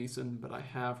Liam Neeson, but I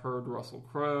have heard Russell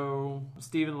Crowe.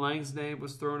 Stephen Lang's name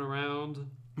was thrown around.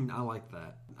 I like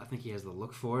that. I think he has the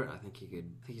look for it. I think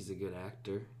he's a good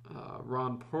actor.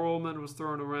 Ron Perlman was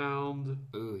thrown around.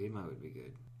 Ooh, he might be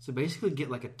good. So basically get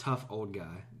like a tough old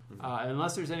guy.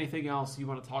 Unless there's anything else you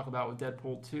want to talk about with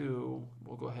Deadpool 2,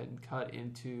 we'll go ahead and cut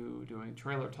into doing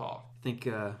trailer talk. I think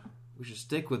we should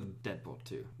stick with Deadpool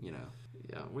 2, you know.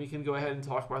 Yeah, we can go ahead and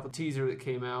talk about the teaser that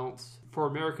came out. For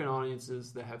American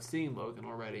audiences that have seen Logan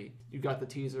already, you got the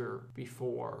teaser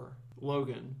before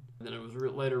Logan, and then it was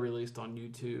later released on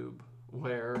YouTube,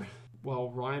 where, well,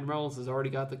 Ryan Reynolds has already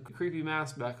got the creepy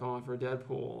mask back on for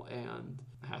Deadpool, and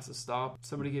has to stop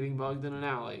somebody getting mugged in an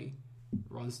alley,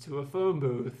 runs to a phone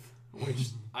booth, which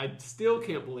I still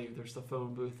can't believe there's a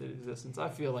phone booth in existence. I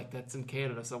feel like that's in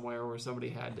Canada somewhere where somebody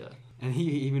had to. And he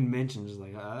even mentions,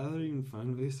 like, are there even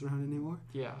phone booths around anymore?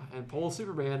 Yeah, and pulls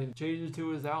Superman and changes to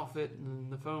his outfit in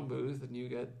the phone booth, and you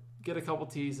get a couple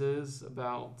teases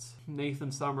about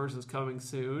Nathan Summers is coming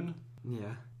soon.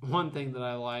 Yeah. One thing that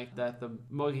I like, that the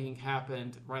mugging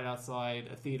happened right outside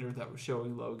a theater that was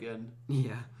showing Logan.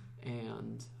 Yeah.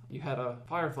 And you had a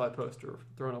Firefly poster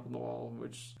thrown up on the wall,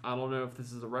 which I don't know if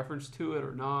this is a reference to it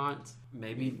or not.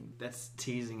 Maybe that's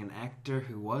teasing an actor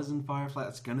who was in Firefly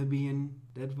that's going to be in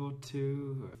Deadpool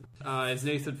 2. Is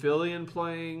Nathan Fillion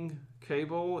playing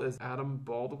Cable? Is Adam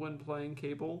Baldwin playing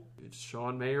Cable? Is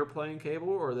Sean Mayer playing Cable?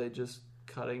 Or are they just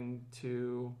cutting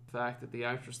to the fact that the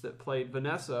actress that played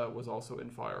Vanessa was also in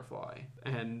Firefly?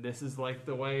 And this is like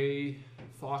the way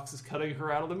Fox is cutting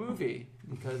her out of the movie,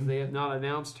 because they have not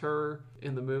announced her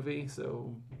in the movie,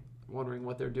 so wondering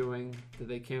what they're doing. Did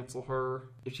they cancel her?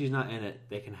 If she's not in it,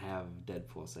 they can have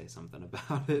Deadpool say something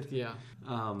about it. Yeah.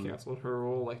 Canceled her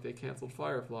role like they canceled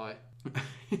Firefly.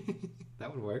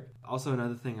 That would work. Also,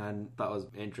 another thing I thought was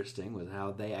interesting was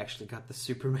how they actually got the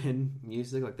Superman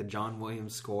music, like the John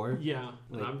Williams score. Yeah,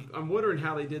 like, I'm wondering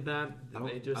how they did that. I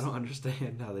don't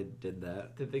understand how they did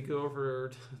that. Did they go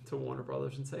over to Warner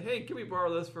Brothers and say, "Hey, can we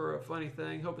borrow this for a funny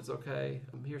thing? Hope it's okay.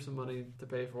 Here's some money to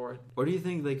pay for it." Or do you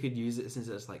think they could use it since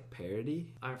it's like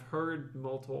parody? I've heard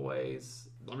multiple ways.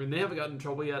 I mean, they haven't gotten in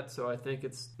trouble yet, so I think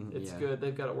it's good.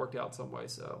 They've got it worked out some way.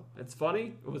 So it's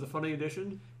funny. It was a funny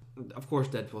addition. Of course,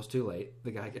 Deadpool's too late.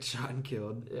 The guy gets shot and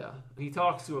killed. Yeah. He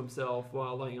talks to himself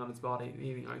while laying on his body and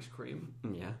eating ice cream.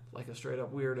 Yeah. Like a straight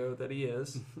up weirdo that he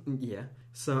is. Yeah.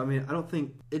 So, I mean, I don't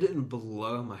think... It didn't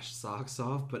blow my socks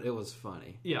off, but it was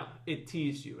funny. Yeah. It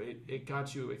teased you. It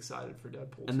got you excited for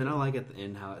Deadpool. And then I like at the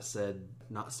end how it said,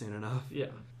 not soon enough. Yeah.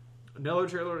 Another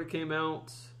trailer that came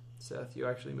out... Seth, you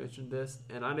actually mentioned this,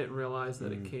 and I didn't realize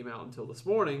that it came out until this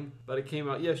morning, but it came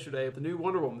out yesterday. The new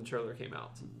Wonder Woman trailer came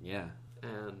out. Yeah.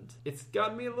 And it's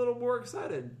gotten me a little more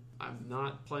excited. I'm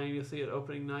not planning to see it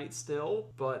opening night still,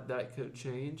 but that could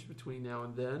change between now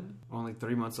and then. Only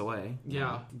 3 months away.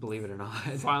 Yeah. Believe it or not.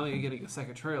 Finally getting a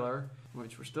second trailer,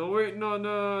 which we're still waiting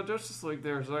on Justice League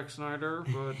there, Zack Snyder,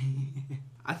 but...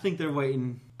 I think they're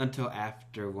waiting until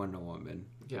after Wonder Woman.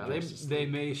 Yeah, they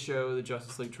may show the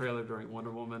Justice League trailer during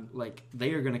Wonder Woman. Like,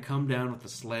 they are going to come down with a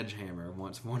sledgehammer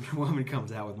once Wonder Woman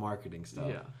comes out with marketing stuff.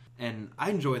 Yeah. And I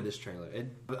enjoyed this trailer.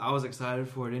 I was excited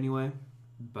for it anyway,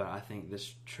 but I think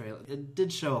this trailer, it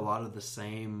did show a lot of the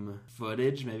same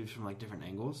footage, maybe from like different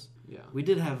angles. Yeah. We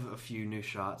did have a few new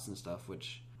shots and stuff,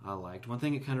 which I liked. One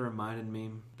thing it kind of reminded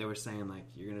me, they were saying like,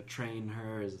 you're going to train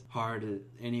her as hard as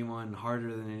anyone,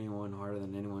 harder than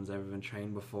anyone's ever been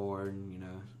trained before, and, you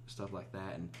know, stuff like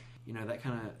that. And, you know, that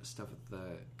kind of stuff with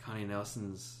the Connie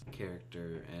Nelson's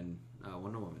character and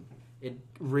Wonder Woman. It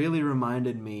really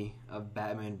reminded me of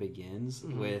Batman Begins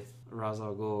with Ra's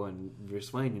al Ghul and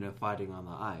Bruce Wayne, you know, fighting on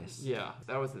the ice. Yeah,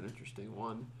 that was an interesting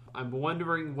one. I'm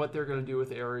wondering what they're going to do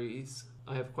with Ares.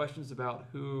 I have questions about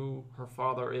who her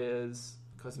father is,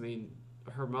 because, I mean,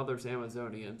 her mother's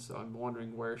Amazonian, so I'm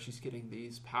wondering where she's getting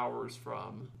these powers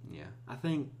from. Yeah. I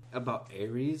think about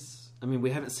Ares, I mean,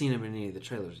 we haven't seen him in any of the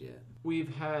trailers yet.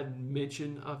 We've had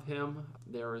mention of him.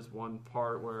 There is one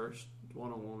part where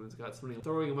Wonder Woman's got somebody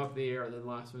throwing him up in the air and then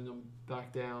lassoing him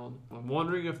back down. I'm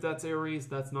wondering if that's Ares.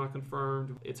 That's not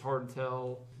confirmed. It's hard to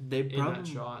tell in that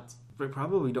shot. They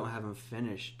probably don't have him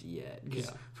finished yet. Because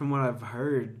Yeah. from what I've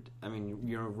heard, I mean,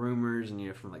 you know, rumors and, you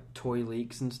know, from like toy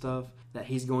leaks and stuff, that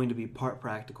he's going to be part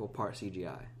practical, part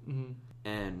CGI. Mm-hmm.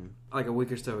 And like a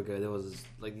week or so ago, there was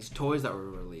like these toys that were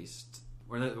released,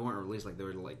 or they weren't released, like there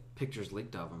were like pictures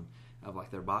leaked of them, of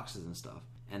like their boxes and stuff.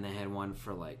 And they had one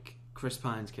for like Chris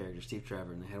Pine's character, Steve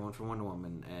Trevor, and they had one for Wonder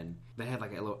Woman, and they had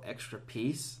like a little extra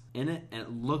piece in it, and it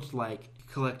looked like you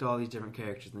collect all these different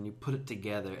characters, and then you put it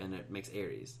together, and it makes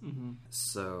Ares. Mm-hmm.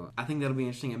 So I think that'll be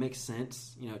interesting. It makes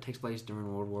sense. You know, it takes place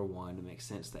during World War One. It makes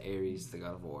sense that Ares, the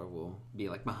god of war, will be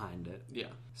like behind it. Yeah.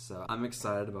 So I'm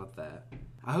excited about that.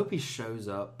 I hope he shows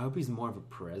up. I hope he's more of a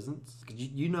presence. Cause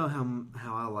you know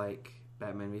how I like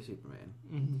Batman v Superman.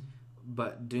 Mm-hmm.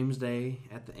 But Doomsday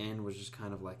at the end was just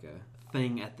kind of like a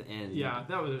thing at the end. Yeah,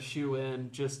 that was a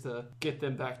shoe-in just to get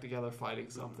them back together fighting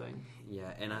something.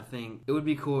 Yeah, and I think it would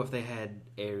be cool if they had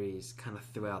Ares kind of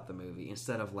throughout the movie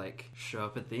instead of like show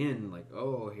up at the end like,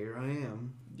 oh, here I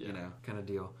am. Yeah. You know, kind of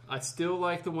deal. I still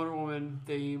like the Wonder Woman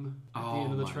theme at the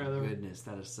end of the trailer. Oh my goodness,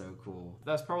 that is so cool.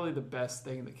 That's probably the best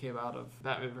thing that came out of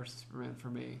Batman vs. Superman for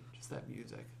me. Just that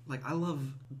music. Like, I love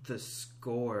the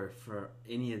score for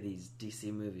any of these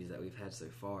DC movies that we've had so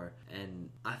far. And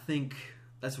I think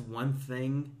that's one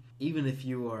thing. Even if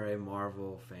you are a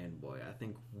Marvel fanboy, I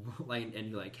think,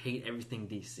 and you hate everything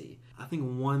DC, I think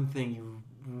one thing you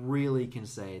really can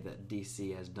say that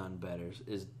DC has done better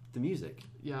is the music.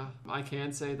 Yeah, I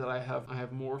can say that I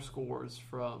have more scores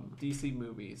from DC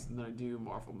movies than I do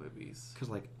Marvel movies. Because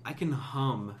I can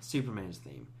hum Superman's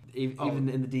theme. Even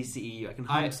in the DCEU, I can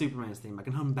hum Superman's theme. I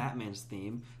can hum Batman's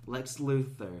theme. Lex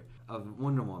Luthor of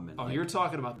Wonder Woman. Oh, you're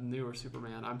talking about the newer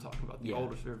Superman. I'm talking about the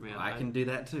older Superman. I can do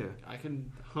that too. I can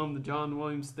hum the John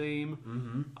Williams theme.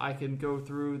 Mm-hmm. I can go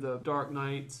through the Dark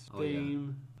Knight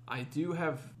theme. Yeah. I do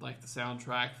have the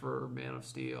soundtrack for Man of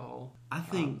Steel. I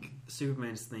think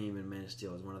Superman's theme in Man of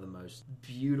Steel is one of the most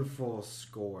beautiful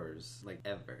scores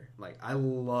ever. I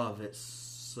love it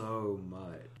so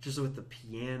much. Just with the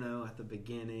piano at the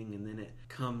beginning, and then it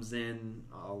comes in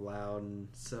all loud, and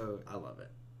so I love it.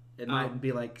 It might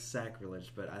be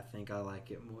sacrilege, but I think I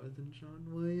like it more than John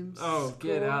Williams. Oh,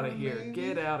 get out of here. Maybe?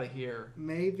 Get out of here.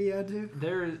 Maybe I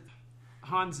do.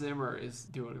 Hans Zimmer is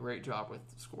doing a great job with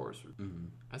scores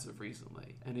as of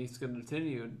recently, and he's going to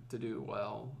continue to do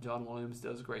well. John Williams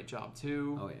does a great job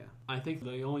too. Oh yeah. I think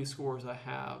the only scores I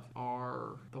have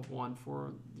are the one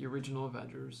for the original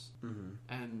Avengers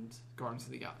and Guardians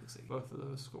of the Galaxy. Both of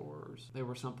those scores, they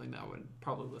were something that I would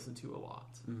probably listen to a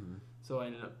lot. So I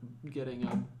ended up getting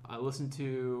I listened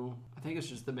to, I think it's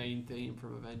just the main theme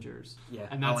from Avengers. Yeah,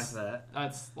 and I like that.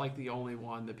 That's the only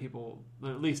one that people,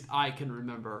 at least I can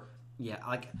remember. Yeah,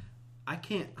 I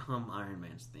can't hum Iron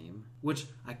Man's theme, which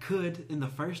I could in the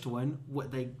first one.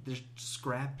 They just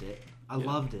scrapped it. I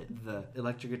loved it. The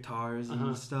electric guitars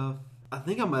and stuff. I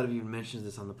think I might have even mentioned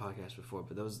this on the podcast before,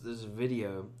 but there's a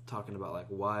video talking about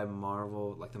why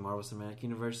Marvel, the Marvel Cinematic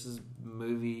Universe's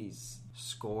movies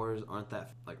scores aren't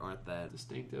that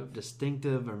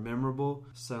distinctive or memorable.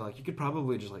 So you could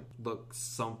probably just look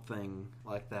something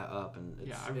like that up, and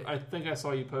I think I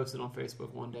saw you post it on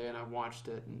Facebook one day, and I watched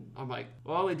it, and I'm like,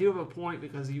 well, they do have a point,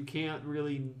 because you can't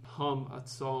really hum a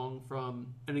song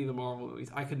from any of the Marvel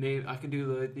movies. I can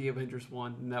do the Avengers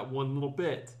one, and that one little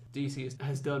bit. DC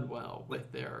has done well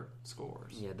with their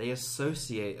scores. Yeah, they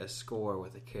associate a score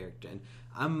with a character, and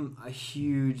I'm a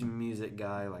huge music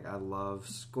guy. I love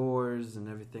scores and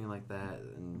everything like that,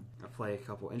 and I play a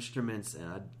couple instruments,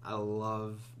 and I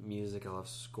love music. I love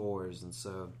scores, and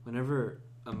so whenever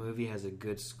a movie has a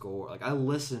good score, I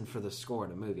listen for the score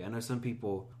in a movie. I know some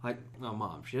people, my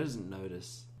mom, she doesn't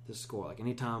notice the score.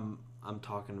 Anytime I'm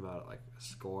talking about a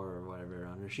score or whatever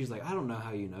around her, she's like, I don't know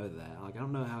how you know that. I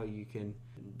don't know how you can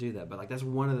do that, but that's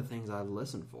one of the things I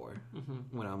listen for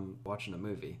when I'm watching a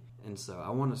movie. And so I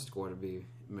want a score to be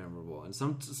memorable, and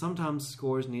sometimes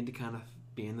scores need to kind of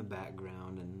be in the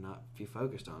background and not be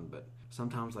focused on, but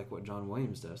sometimes what John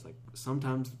Williams does,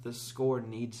 sometimes the score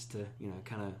needs to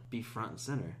kind of be front and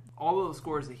center. All of the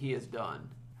scores that he has done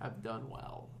have done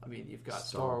well. I mean, you've got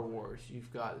Star Wars,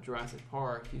 you've got Jurassic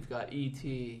Park, you've got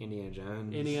E.T.,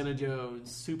 Indiana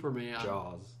Jones, Superman,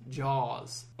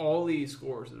 Jaws. All these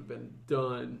scores have been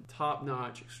done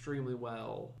top-notch, extremely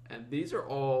well. And these are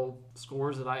all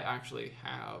scores that I actually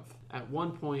have. At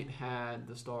one point had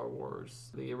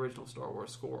the original Star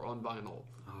Wars score on vinyl.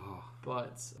 Oh.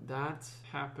 But that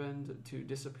happened to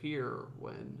disappear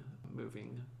when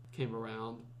moving came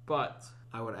around. But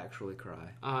I would actually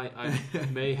cry. I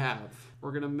may have.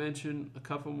 We're going to mention a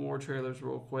couple more trailers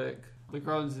real quick. The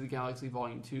Guardians of the Galaxy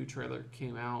Volume 2 trailer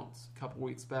came out a couple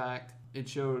weeks back. It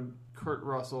showed Kurt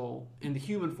Russell in the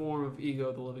human form of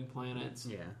Ego, the Living Planet.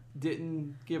 Yeah.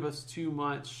 Didn't give us too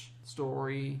much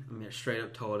story. I mean, it straight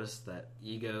up told us that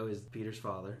Ego is Peter's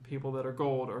father. People that are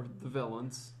gold are the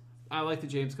villains. I like that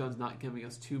James Gunn's not giving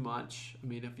us too much. I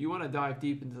mean, if you want to dive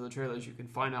deep into the trailers, you can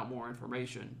find out more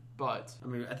information. But I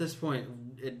mean, at this point,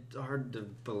 it's hard to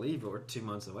believe we're 2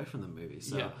 months away from the movie.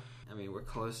 So, yeah. I mean, we're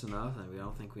close enough, and we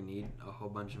don't think we need a whole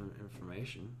bunch of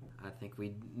information. I think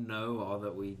we know all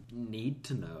that we need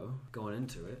to know going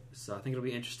into it. So I think it'll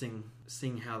be interesting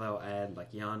seeing how they'll add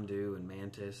Yondu and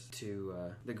Mantis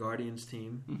to the Guardians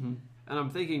team. Mm-hmm. And I'm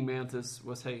thinking Mantis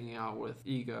was hanging out with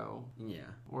Ego. Yeah.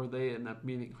 Or they end up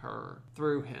meeting her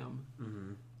through him.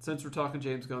 Mm-hmm. Since we're talking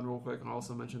James Gunn real quick, I'll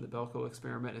also mention the Belko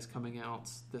Experiment is coming out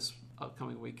this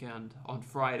upcoming weekend on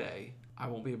Friday. I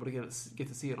won't be able to get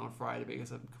to see it on Friday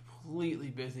because I'm completely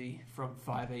busy from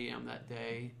 5 a.m. that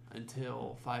day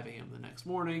until 5 a.m. the next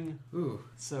morning. Ooh.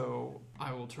 So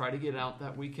I will try to get out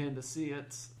that weekend to see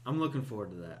it. I'm looking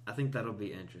forward to that. I think that'll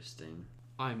be interesting.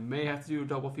 I may have to do a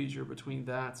double feature between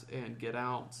that and Get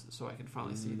Out so I can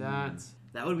finally see that.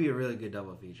 That would be a really good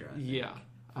double feature, I think. Yeah.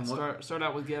 I start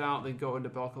out with Get Out, then go into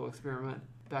Belko Experiment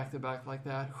back to back like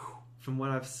that. from what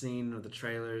I've seen of the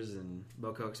trailers and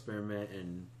Boko Experiment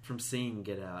and from seeing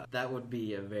Get Out, that would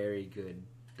be a very good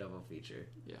double feature.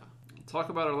 Yeah. Talk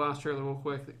about our last trailer real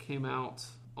quick that came out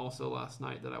also last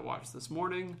night that I watched this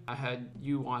morning. I had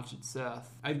you watch it,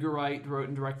 Seth. Edgar Wright wrote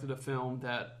and directed a film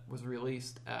that was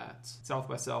released at South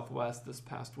by Southwest this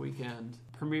past weekend.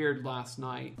 Premiered last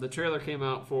night. The trailer came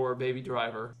out for Baby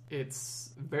Driver.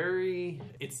 It's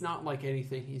not like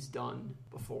anything he's done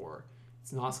before.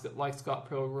 It's not like Scott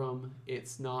Pilgrim.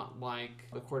 It's not like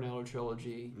the Cornetto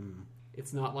trilogy.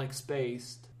 It's not like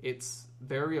Spaced. It's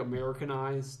very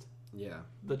Americanized. Yeah.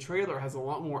 The trailer has a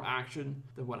lot more action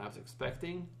than what I was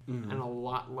expecting, and a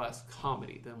lot less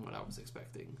comedy than what I was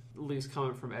expecting. At least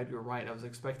coming from Edgar Wright, I was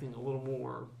expecting a little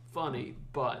more funny,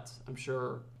 but I'm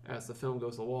sure as the film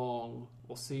goes along,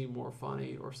 we'll see more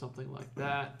funny or something like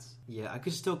that. Yeah, I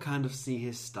could still kind of see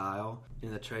his style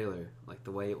in the trailer, like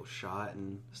the way it was shot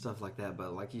and stuff like that,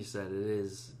 but like you said, it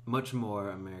is much more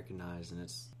Americanized, and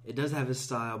it does have his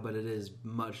style, but it is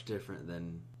much different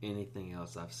than anything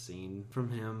else I've seen from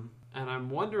him. And I'm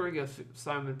wondering if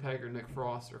Simon Pegg or Nick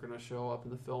Frost are going to show up in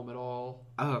the film at all.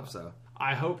 I hope so.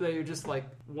 I hope they just like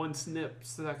one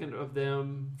second of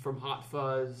them from Hot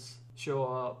Fuzz show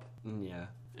up. Yeah.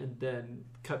 And then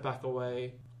cut back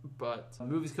away. But the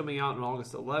movie's coming out on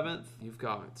August 11th. You've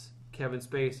got Kevin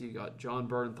Spacey, you got John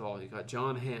Bernthal, you got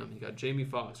John Hamm, you got Jamie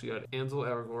Foxx, you got Ansel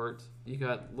Elgort, you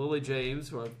got Lily James,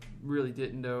 who I really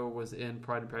didn't know was in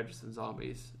Pride and Prejudice and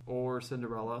Zombies, or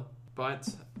Cinderella. But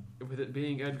with it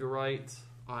being Edgar Wright,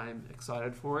 I'm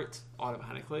excited for it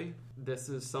automatically. This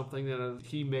is something that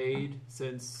he made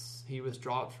since he was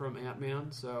dropped from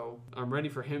Ant-Man, so I'm ready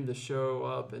for him to show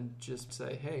up and just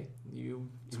say, hey, you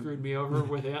screwed me over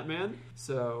with Ant-Man,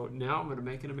 so now I'm going to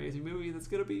make an amazing movie that's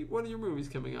going to be one of your movies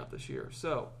coming out this year.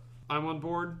 So I'm on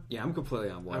board. Yeah, I'm completely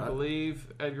on board. I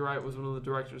believe Edgar Wright was one of the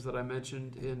directors that I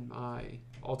mentioned in my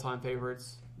all-time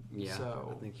favorites. Yeah,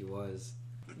 so I think he was.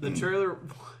 The trailer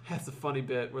has a funny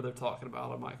bit where they're talking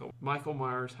about a Michael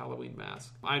Myers Halloween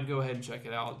mask. I'd go ahead and check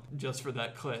it out just for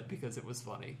that clip because it was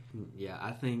funny. Yeah,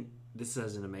 I think this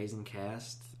has an amazing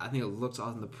cast. I think it looks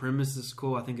awesome. The premise is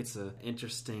cool. I think it's an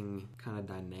interesting kind of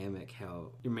dynamic how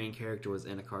your main character was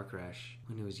in a car crash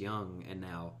when he was young, and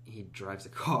now he drives a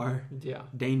car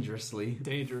dangerously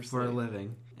for a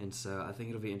living. And so I think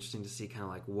it'll be interesting to see kind of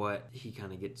like what he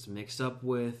kind of gets mixed up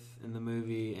with in the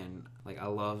movie. And like I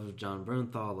love John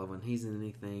Bernthal. I love when he's in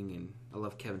anything, and I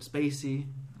love Kevin Spacey.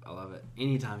 I love it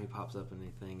anytime he pops up in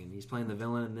anything, and he's playing the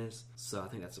villain in this, so I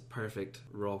think that's a perfect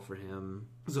role for him.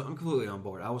 So I'm completely on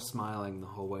board. I was smiling the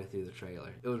whole way through the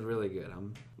trailer. It was really good.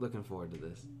 I'm looking forward to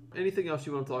this. Anything else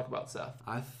you want to talk about, Seth?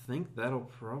 I think that'll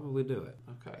probably do it.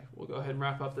 Okay, we'll go ahead and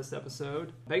wrap up this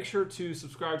episode. Make sure to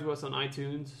subscribe to us on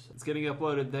iTunes. It's getting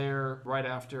uploaded there right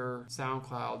after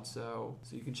SoundCloud, so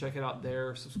you can check it out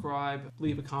there. Subscribe,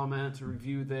 leave a comment, a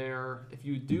review there. If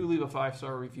you do leave a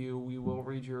 5-star review, we will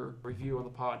read your review on the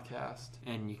podcast.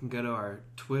 And you can go to our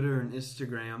Twitter and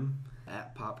Instagram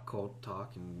at Pop Cult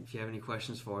Talk, and if you have any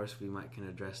questions for us, we might can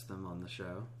address them on the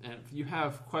show. And if you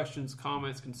have questions,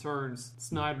 comments, concerns,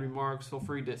 snide remarks, feel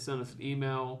free to send us an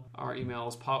email. Our email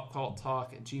is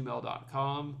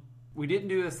popculttalk@gmail.com. We didn't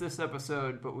do this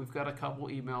episode, but we've got a couple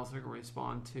emails that we're going to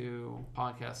respond to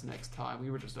podcast next time.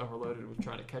 We were just overloaded with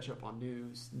trying to catch up on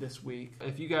news this week.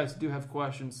 If you guys do have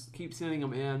questions, keep sending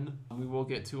them in. We will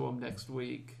get to them next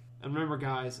week. And remember,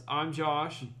 guys, I'm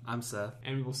Josh. I'm Seth.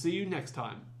 And we will see you next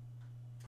time.